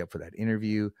wanted to be up for that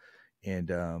interview.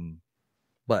 And,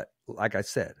 but like I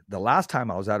said, the last time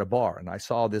I was at a bar and I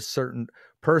saw this certain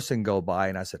person go by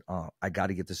and I said, I got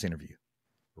to get this interview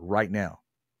right now.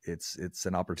 It's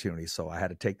an opportunity. So I had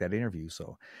to take that interview.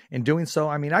 So in doing so,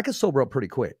 I mean, I could sober up pretty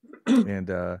quick and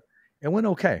it went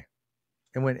okay.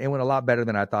 It went a lot better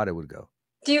than I thought it would go.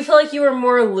 Do you feel like you were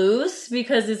more loose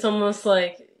because it's almost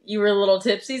like you were a little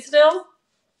tipsy still?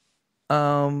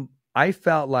 I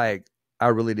felt like I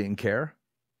really didn't care.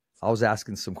 I was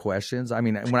asking some questions. I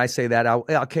mean, when I say that,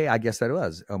 I guess that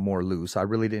was more loose. I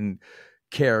really didn't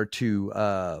care to,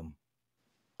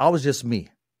 I was just me.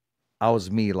 I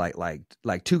was me, like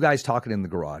two guys talking in the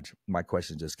garage. My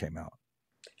question just came out.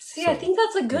 See, I think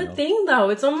that's a good thing, though.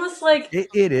 It's almost like...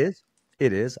 It is.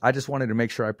 It is. I just wanted to make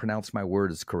sure I pronounced my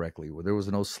words correctly. Where there was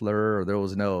no slur or there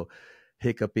was no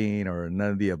hiccuping or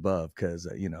none of the above because,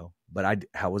 but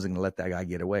I wasn't going to let that guy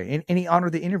get away. And he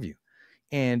honored the interview.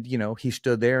 And, he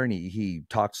stood there and he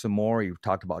talked some more. He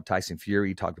talked about Tyson Fury.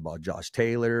 He talked about Josh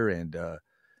Taylor. And,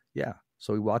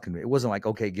 so he welcomed me. It wasn't like,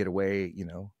 okay, get away,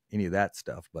 any of that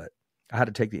stuff. But I had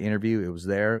to take the interview. It was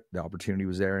there. The opportunity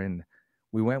was there. And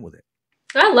we went with it.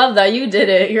 I love that. You did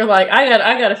it. You're like, I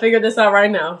got to figure this out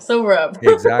right now. Sober up.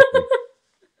 Exactly.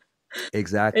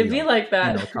 Exactly. It'd be like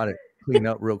that. Try to clean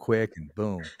up real quick and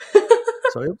boom.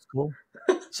 So it was cool.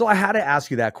 So I had to ask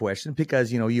you that question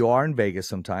because, you are in Vegas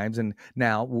sometimes. And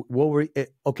now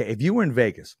if you were in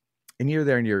Vegas and you're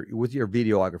there and you're with your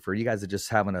videographer, you guys are just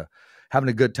having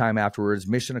a good time afterwards,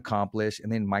 mission accomplished.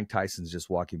 And then Mike Tyson's just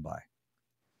walking by.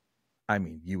 I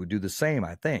mean, you would do the same,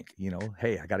 I think,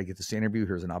 hey, I got to get this interview.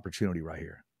 Here's an opportunity right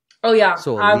here. Oh, yeah.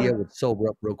 So ALIYAH would sober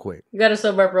up real quick. You got to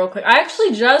sober up real quick. I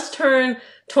actually just turned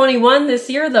 21 this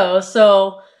year, though.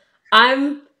 So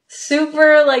I'm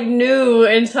super, new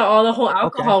into all the whole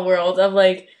alcohol world of,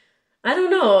 I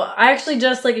don't know. I actually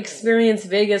just, experienced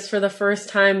Vegas for the first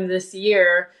time this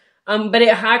year. But it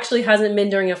actually hasn't been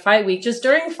during a fight week. Just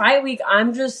during fight week,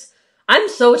 I'm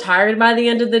so tired by the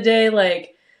end of the day.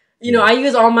 I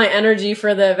use all my energy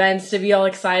for the events to be all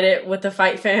excited with the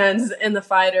fight fans and the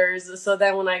fighters. So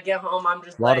then when I get home, I'm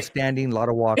just a lot of standing, a lot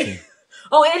of walking.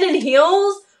 Oh, and in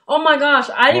heels? Oh my gosh.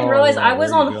 I didn't realize I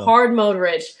was on hard mode,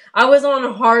 Rich. I was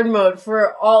on hard mode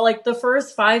for all, the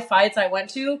first 5 fights I went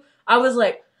to. I was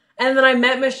and then I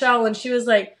met Michelle and she was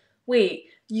like, wait,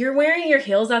 you're wearing your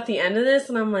heels at the end of this?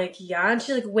 And I'm like, yeah. And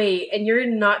she's like, wait, and you're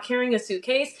not carrying a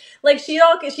suitcase?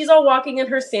 She's all walking in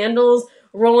her sandals,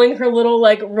 rolling her little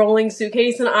rolling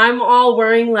suitcase, and I'm all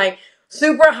wearing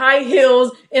super high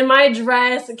heels in my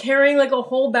dress, carrying a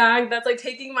whole bag that's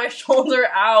taking my shoulder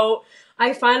out.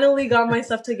 I finally got my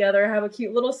stuff together. I have a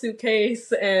cute little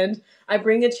suitcase and I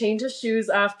bring a change of shoes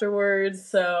afterwards.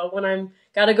 So when I'm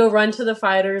gotta go run to the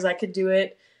fighters, I could do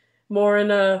it more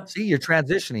in a... See, you're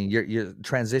transitioning. You're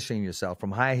transitioning yourself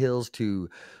from high heels to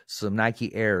some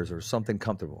Nike Airs or something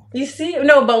comfortable. You see?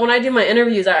 No, but when I do my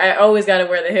interviews, I always got to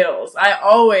wear the heels. I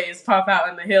always pop out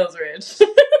in the heels, Rich.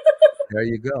 There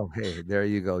you go. Hey, there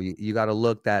you go. You got to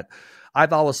look that...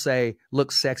 I've always say,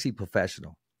 look sexy,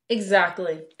 professional.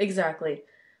 Exactly.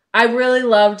 I really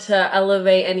love to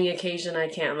elevate any occasion I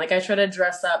can. I try to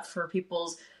dress up for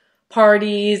people's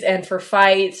parties and for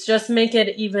fights. Just make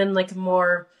it even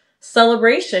more...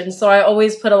 celebration. So I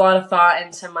always put a lot of thought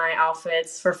into my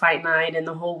outfits for fight night and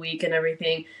the whole week and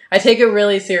everything. I take it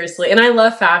really seriously and I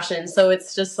love fashion. So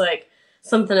it's just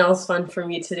something else fun for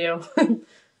me to do.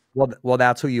 Well,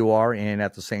 that's who you are. And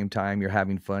at the same time, you're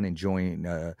having fun, enjoying,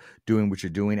 doing what you're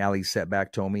doing. Ali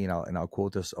Setback told me, and I'll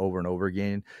quote this over and over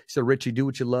again. He said, Rich, you do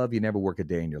what you love. You never work a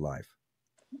day in your life.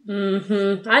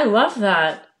 Mm-hmm. I love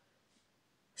that.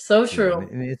 So true.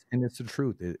 Yeah, and it's the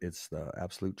truth. It's the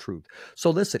absolute truth. So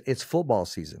listen, it's football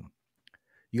season.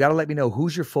 You got to let me know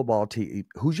who's your football team,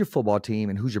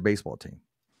 and who's your baseball team.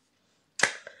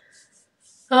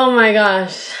 Oh my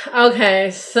gosh. Okay,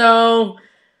 so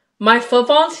my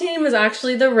football team is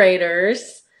actually the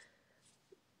Raiders.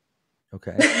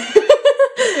 Okay.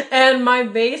 And my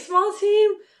baseball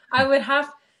team,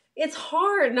 it's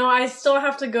hard. No, I still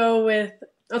have to go with,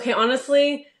 okay,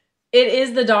 honestly, It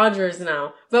is the Dodgers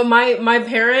now. But my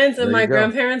parents and There you my go.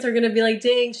 grandparents are going to be like,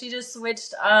 dang, she just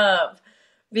switched up.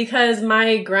 Because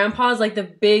my grandpa's like the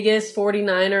biggest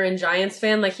 49er and Giants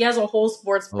fan. Like he has a whole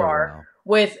sports Oh, bar wow.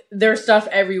 with their stuff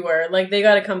everywhere. Like they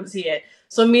got to come see it.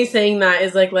 So me saying that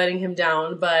is like letting him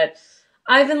down. But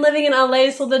I've been living in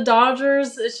LA, so the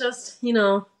Dodgers, it's just,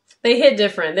 they hit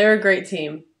different. They're a great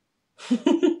team.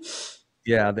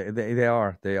 Yeah, they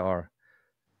are. They are.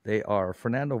 They are.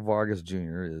 Fernando Vargas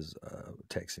Jr. is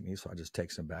texting me, so I just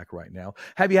text him back right now.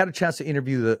 Have you had a chance to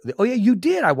interview Oh, yeah, you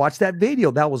did. I watched that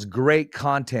video. That was great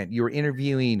content. You were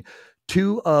interviewing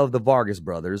two of the Vargas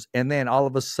brothers, and then all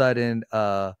of a sudden,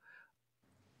 was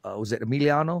it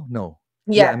Emiliano? No.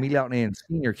 Yeah, Yeah. Emiliano and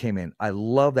Senior came in. I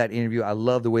love that interview. I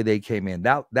love the way they came in.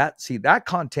 That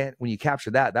content, when you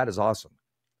capture that is awesome.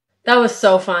 That was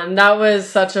so fun. That was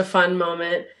such a fun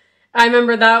moment. I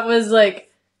remember that was like,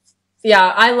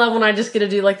 yeah, I love when I just get to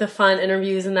do like the fun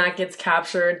interviews and that gets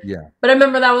captured. Yeah. But I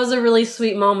remember that was a really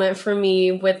sweet moment for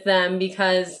me with them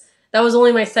because that was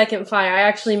only my second fight. I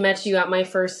actually met you at my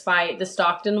first fight, the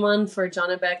Stockton one for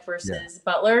Jonabek versus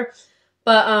Butler.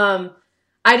 But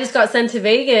I just got sent to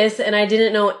Vegas and I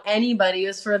didn't know anybody. It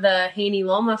was for the Haney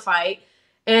Loma fight.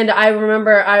 And I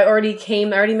remember I already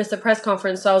missed a press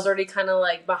conference, so I was already kind of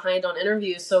like behind on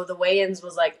interviews. So the weigh-ins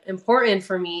was like important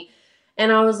for me.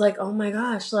 And I was like, oh my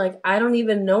gosh, like I don't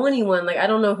even know anyone. Like I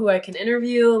don't know who I can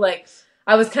interview. Like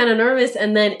I was kind of nervous.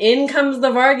 And then in comes the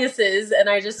Vargases and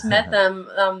I just met them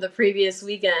the previous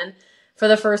weekend for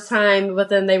the first time. But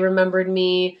then they remembered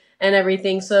me and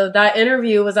everything. So that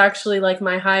interview was actually like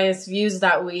my highest views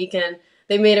that week. And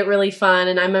they made it really fun.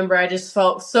 And I remember I just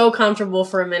felt so comfortable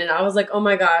for a minute. I was like, oh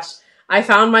my gosh, I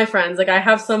found my friends. Like I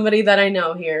have somebody that I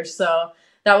know here. So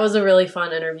that was a really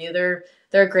fun interview. They're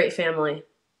a great family.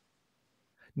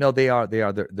 No, they are. They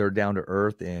are. They're down to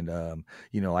earth, and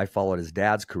I followed his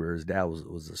dad's career. His dad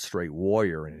was a straight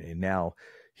warrior, and now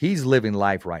he's living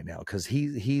life right now because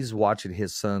he's watching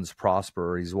his sons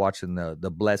prosper. He's watching the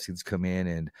blessings come in,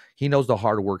 and he knows the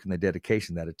hard work and the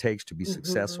dedication that it takes to be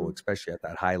successful, especially at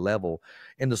that high level.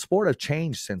 And the sport have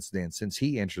changed since then, since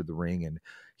he entered the ring, and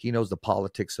he knows the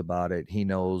politics about it. He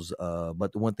knows,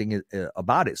 but the one thing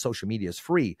about it, social media is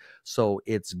free, so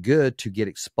it's good to get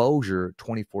exposure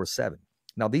 24/7.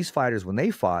 Now, these fighters, when they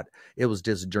fought, it was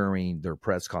just during their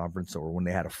press conference or when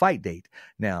they had a fight date.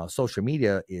 Now, social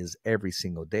media is every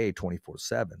single day,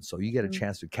 24/7. So you get a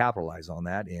chance to capitalize on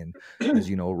that. And as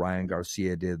you know, Ryan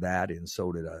Garcia did that, and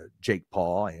so did Jake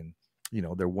Paul. And,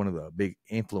 they're one of the big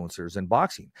influencers in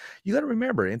boxing. You got to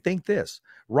remember and think this.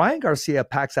 Ryan Garcia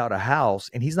packs out a house,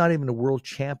 and he's not even a world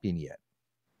champion yet.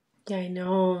 Yeah, I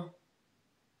know.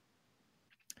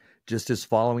 Just as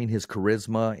following his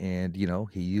charisma, and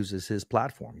he uses his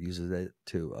platform, uses it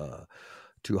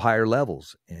to higher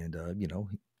levels, and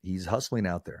he's hustling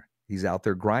out there. He's out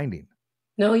there grinding.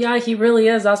 No, yeah, he really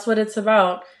is. That's what it's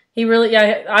about. He really,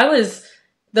 yeah.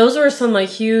 Those were some like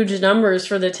huge numbers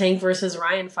for the Tank versus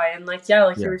Ryan fight, and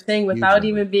you were saying, without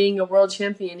even being a world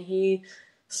champion, he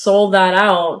sold that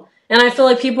out. And I feel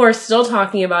like people are still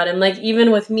talking about him. Like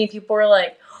even with me, people are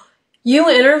like, you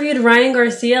interviewed Ryan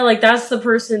Garcia, like that's the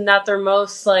person that they're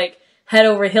most like head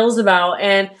over heels about.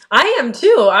 And I am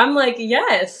too. I'm like,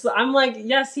 yes.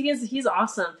 He is. He's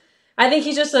awesome. I think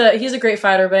he's a great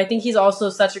fighter, but I think he's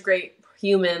also such a great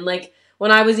human. Like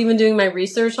when I was even doing my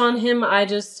research on him, I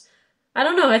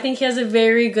don't know. I think he has a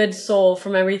very good soul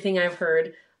from everything I've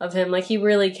heard of him. Like he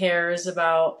really cares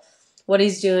about what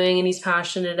he's doing and he's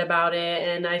passionate about it.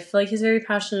 And I feel like he's very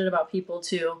passionate about people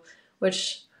too,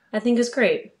 which I think is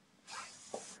great.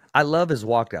 I love his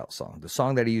walkout song, the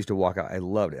song that he used to walk out. I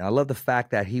loved it. And I love the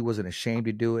fact that he wasn't ashamed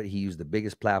to do it. He used the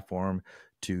biggest platform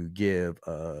to give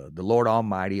the Lord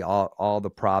Almighty all the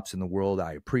props in the world.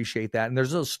 I appreciate that. And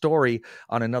there's a story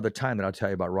on another time that I'll tell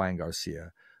you about Ryan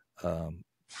Garcia, how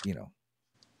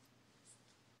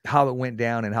it went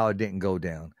down and how it didn't go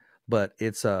down. But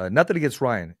it's nothing against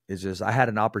Ryan. It's just I had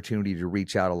an opportunity to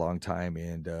reach out a long time,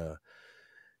 and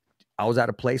I was at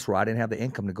a place where I didn't have the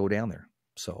income to go down there.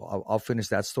 So I'll finish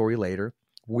that story later.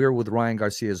 We're with Ryan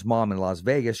Garcia's mom in Las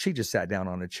Vegas. She just sat down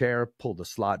on a chair, pulled the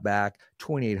slot back,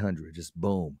 2,800, just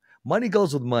boom. Money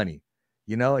goes with money,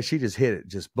 and she just hit it,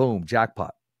 just boom,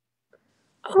 jackpot.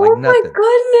 Oh my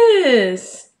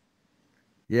goodness.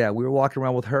 Yeah, we were walking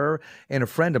around with her and a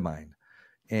friend of mine,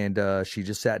 and she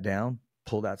just sat down,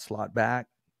 pulled that slot back,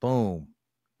 boom.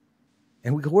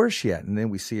 And we go, where's she at? And then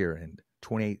we see her, and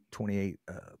 2,800,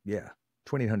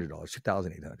 $2,800,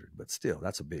 $2,800, but still,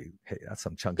 that's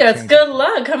some chunk. Yeah, it's good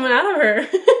luck coming out of her.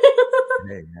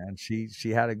 Hey man, she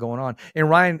had it going on, and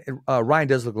Ryan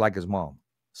does look like his mom.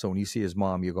 So when you see his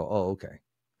mom, you go, oh okay.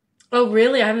 Oh,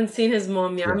 really? I haven't seen his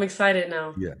mom yet. Yeah, I'm excited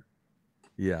now. yeah,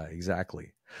 yeah,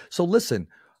 exactly. So listen,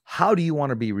 how do you want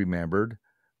to be remembered?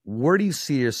 Where do you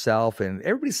see yourself? And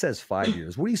everybody says 5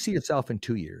 years. Where do you see yourself in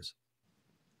 2 years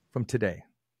from today?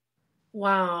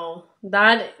 Wow.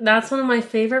 That's one of my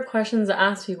favorite questions to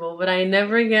ask people, but I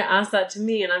never get asked that to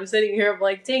me, and I'm sitting here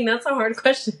like, dang, that's a hard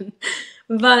question.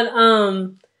 But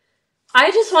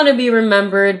I just want to be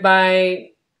remembered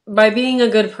by being a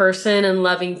good person and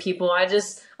loving people.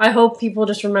 I hope people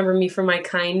just remember me for my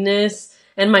kindness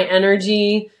and my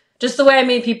energy, just the way I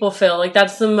made people feel. Like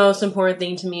that's the most important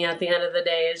thing to me at the end of the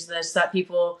day is this that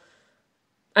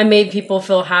I made people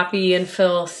feel happy and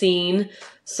feel seen.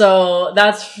 So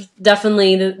that's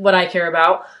definitely what I care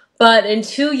about. But in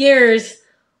 2 years,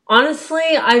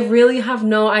 honestly, I really have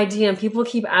no idea. And people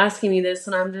keep asking me this,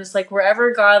 and I'm just like,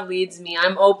 wherever God leads me,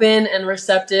 I'm open and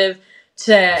receptive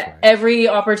to every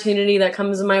opportunity that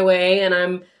comes my way. And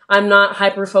I'm not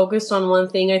hyper focused on one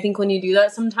thing. I think when you do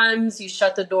that, sometimes you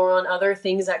shut the door on other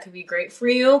things that could be great for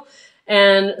you.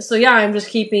 And so, yeah, I'm just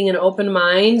keeping an open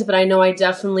mind, but I know I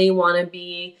definitely want to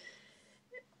be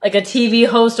like a TV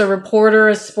host, a reporter,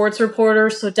 a sports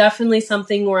reporter. So definitely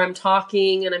something where I'm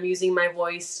talking and I'm using my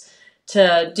voice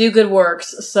to do good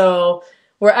works. So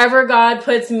wherever God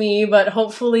puts me, but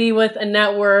hopefully with a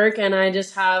network and I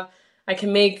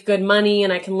can make good money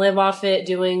and I can live off it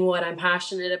doing what I'm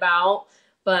passionate about.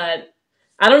 But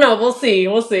I don't know. We'll see.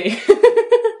 We'll see.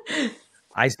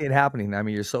 I see it happening. I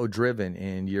mean, you're so driven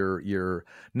and you're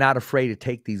not afraid to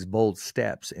take these bold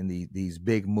steps and these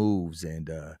big moves, and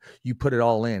you put it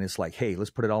all in. It's like, hey, let's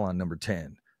put it all on number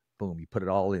 10. Boom, you put it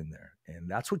all in there.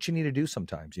 And that's what you need to do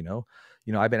sometimes, you know.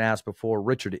 You know, I've been asked before,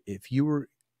 Richard, if you were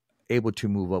able to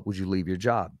move up, would you leave your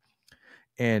job?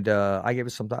 And I gave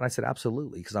it some thought. I said,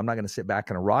 absolutely, because I'm not going to sit back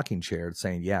in a rocking chair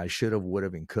saying, yeah, I should have, would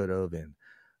have, and could have, and,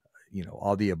 you know,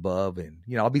 all the above. And,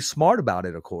 you know, I'll be smart about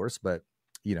it, of course, but,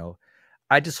 you know,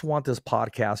 I just want this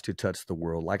podcast to touch the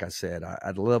world. Like I said,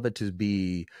 I'd love it to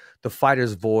be the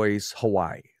Fighter's Voice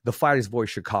Hawaii, the Fighter's Voice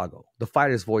Chicago, the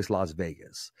Fighter's Voice Las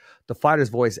Vegas, the Fighter's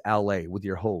Voice LA with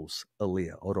your host,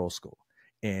 ALIYAH, OROZCO,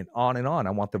 and on and on.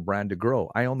 I want the brand to grow.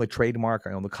 I own the trademark.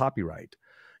 I own the copyright.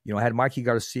 You know, I had Mikey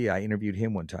Garcia. I interviewed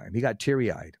him one time. He got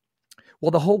teary-eyed.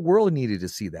 Well, the whole world needed to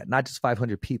see that, not just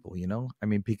 500 people, you know? I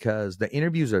mean, because the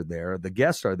interviews are there, the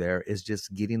guests are there, is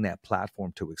just getting that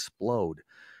platform to explode.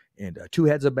 And two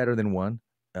heads are better than one.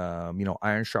 You know,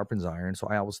 iron sharpens iron. So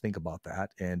I always think about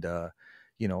that. And,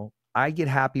 you know, I get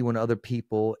happy when other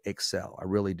people excel. I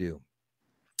really do.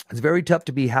 It's very tough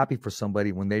to be happy for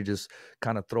somebody when they just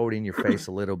kind of throw it in your face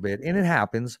a little bit. And it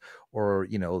happens. Or,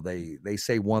 you know, they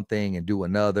say one thing and do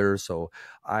another. So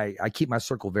I keep my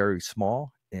circle very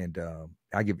small. And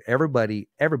I give everybody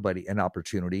an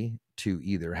opportunity to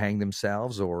either hang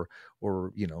themselves or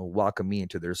you know, welcome me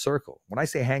into their circle. When I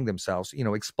say hang themselves, you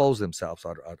know, expose themselves.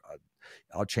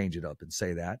 I'll change it up and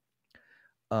say that.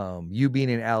 You being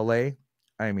in LA,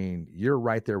 I mean, you're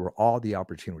right there where all the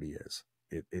opportunity is.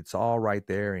 It's all right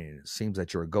there, and it seems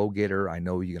that you're a go-getter. I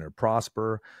know you're going to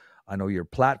prosper. I know your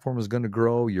platform is going to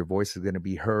grow. Your voice is going to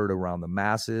be heard around the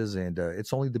masses, and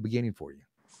it's only the beginning for you.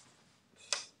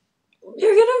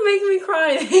 You're going to make me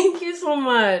cry. Thank you so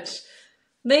much.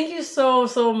 Thank you so,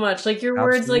 so much. Like your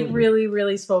words like really,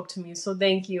 really spoke to me. So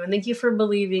thank you. And thank you for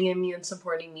believing in me and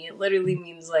supporting me. It literally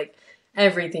means like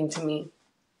everything to me.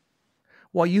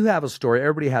 Well, you have a story.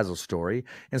 Everybody has a story.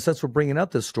 And since we're bringing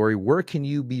up this story, where can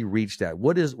you be reached at?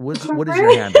 What is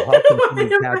your handle? How can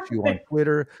people catch you on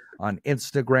Twitter, on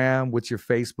Instagram? What's your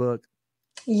Facebook?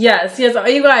 Yes. You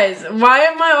guys, why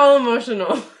am I all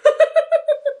emotional?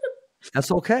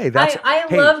 That's okay. I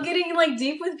love getting like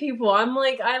deep with people. I'm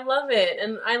like, I love it.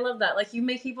 And I love that. Like you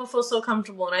make people feel so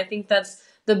comfortable. And I think that's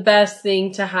the best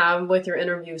thing to have with your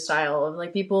interview style of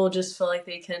like people just feel like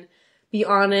they can be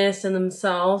honest and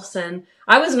themselves. And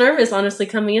I was nervous, honestly,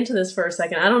 coming into this for a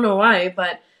second. I don't know why,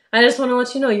 but I just want to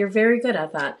let you know you're very good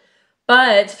at that.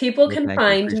 But people can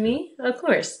find me, of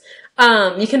course.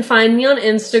 You can find me on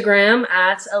Instagram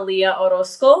at ALIYAH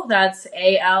OROZCO. That's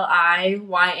ALIYAH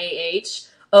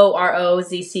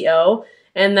OROZCO.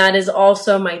 And that is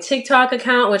also my TikTok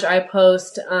account, which I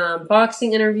post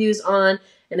boxing interviews on,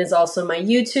 and is also my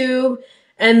YouTube.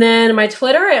 And then my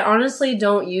Twitter, I honestly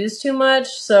don't use too much,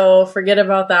 so forget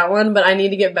about that one, but I need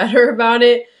to get better about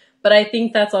it. But I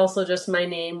think that's also just my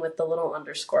name with the little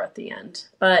underscore at the end.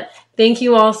 But thank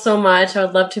you all so much. I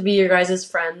would love to be your guys'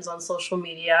 friends on social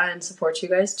media and support you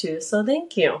guys too, so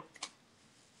thank you.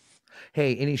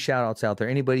 Hey, any shout outs out there?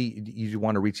 Anybody you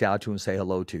want to reach out to and say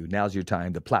hello to? Now's your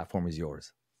time. The platform is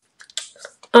yours.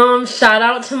 Shout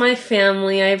out to my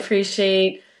family. I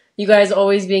appreciate you guys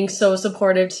always being so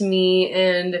supportive to me.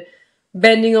 And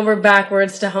bending over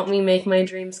backwards to help me make my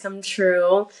dreams come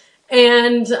true.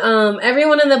 And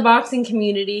everyone in the boxing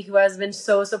community who has been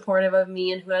so supportive of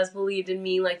me and who has believed in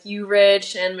me, like you,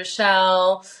 Rich, and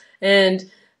Michelle, and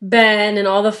Ben, and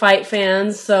all the fight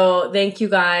fans. So thank you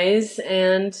guys.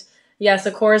 And yes,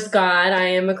 of course, God. I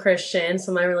am a Christian,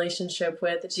 so my relationship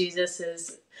with Jesus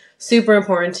is super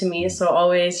important to me. So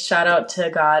always shout out to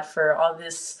God for all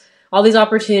these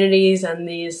opportunities and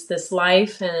this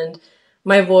life and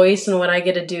my voice and what I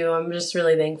get to do. I'm just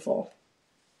really thankful.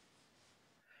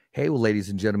 Hey, well, ladies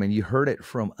and gentlemen, you heard it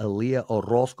from ALIYAH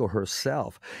OROZCO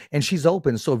herself, and she's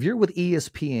open. So if you're with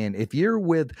ESPN, if you're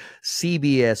with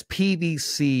CBS,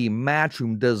 PBC,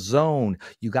 Matchroom, DAZN,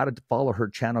 you got to follow her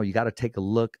channel. You got to take a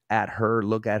look at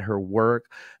her work.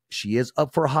 She is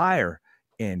up for hire.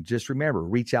 And just remember,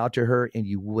 reach out to her and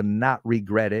you will not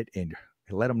regret it. And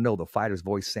let them know the Fighter's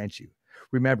Voice sent you.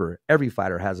 Remember, every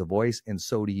fighter has a voice, and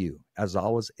so do you. As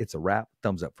always, it's a wrap.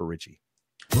 Thumbs up for Richie.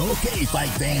 Okay, fight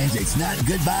fans, it's not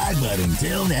goodbye, but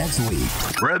until next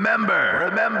week.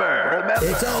 Remember,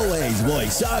 It's always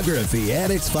voiceography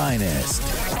at its finest.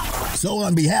 So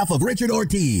on behalf of Richard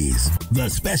Ortiz, the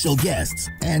special guests,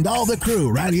 and all the crew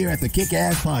right here at the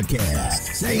Kick-Ass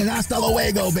Podcast, saying hasta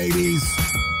luego, babies.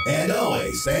 And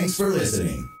always, thanks for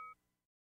listening.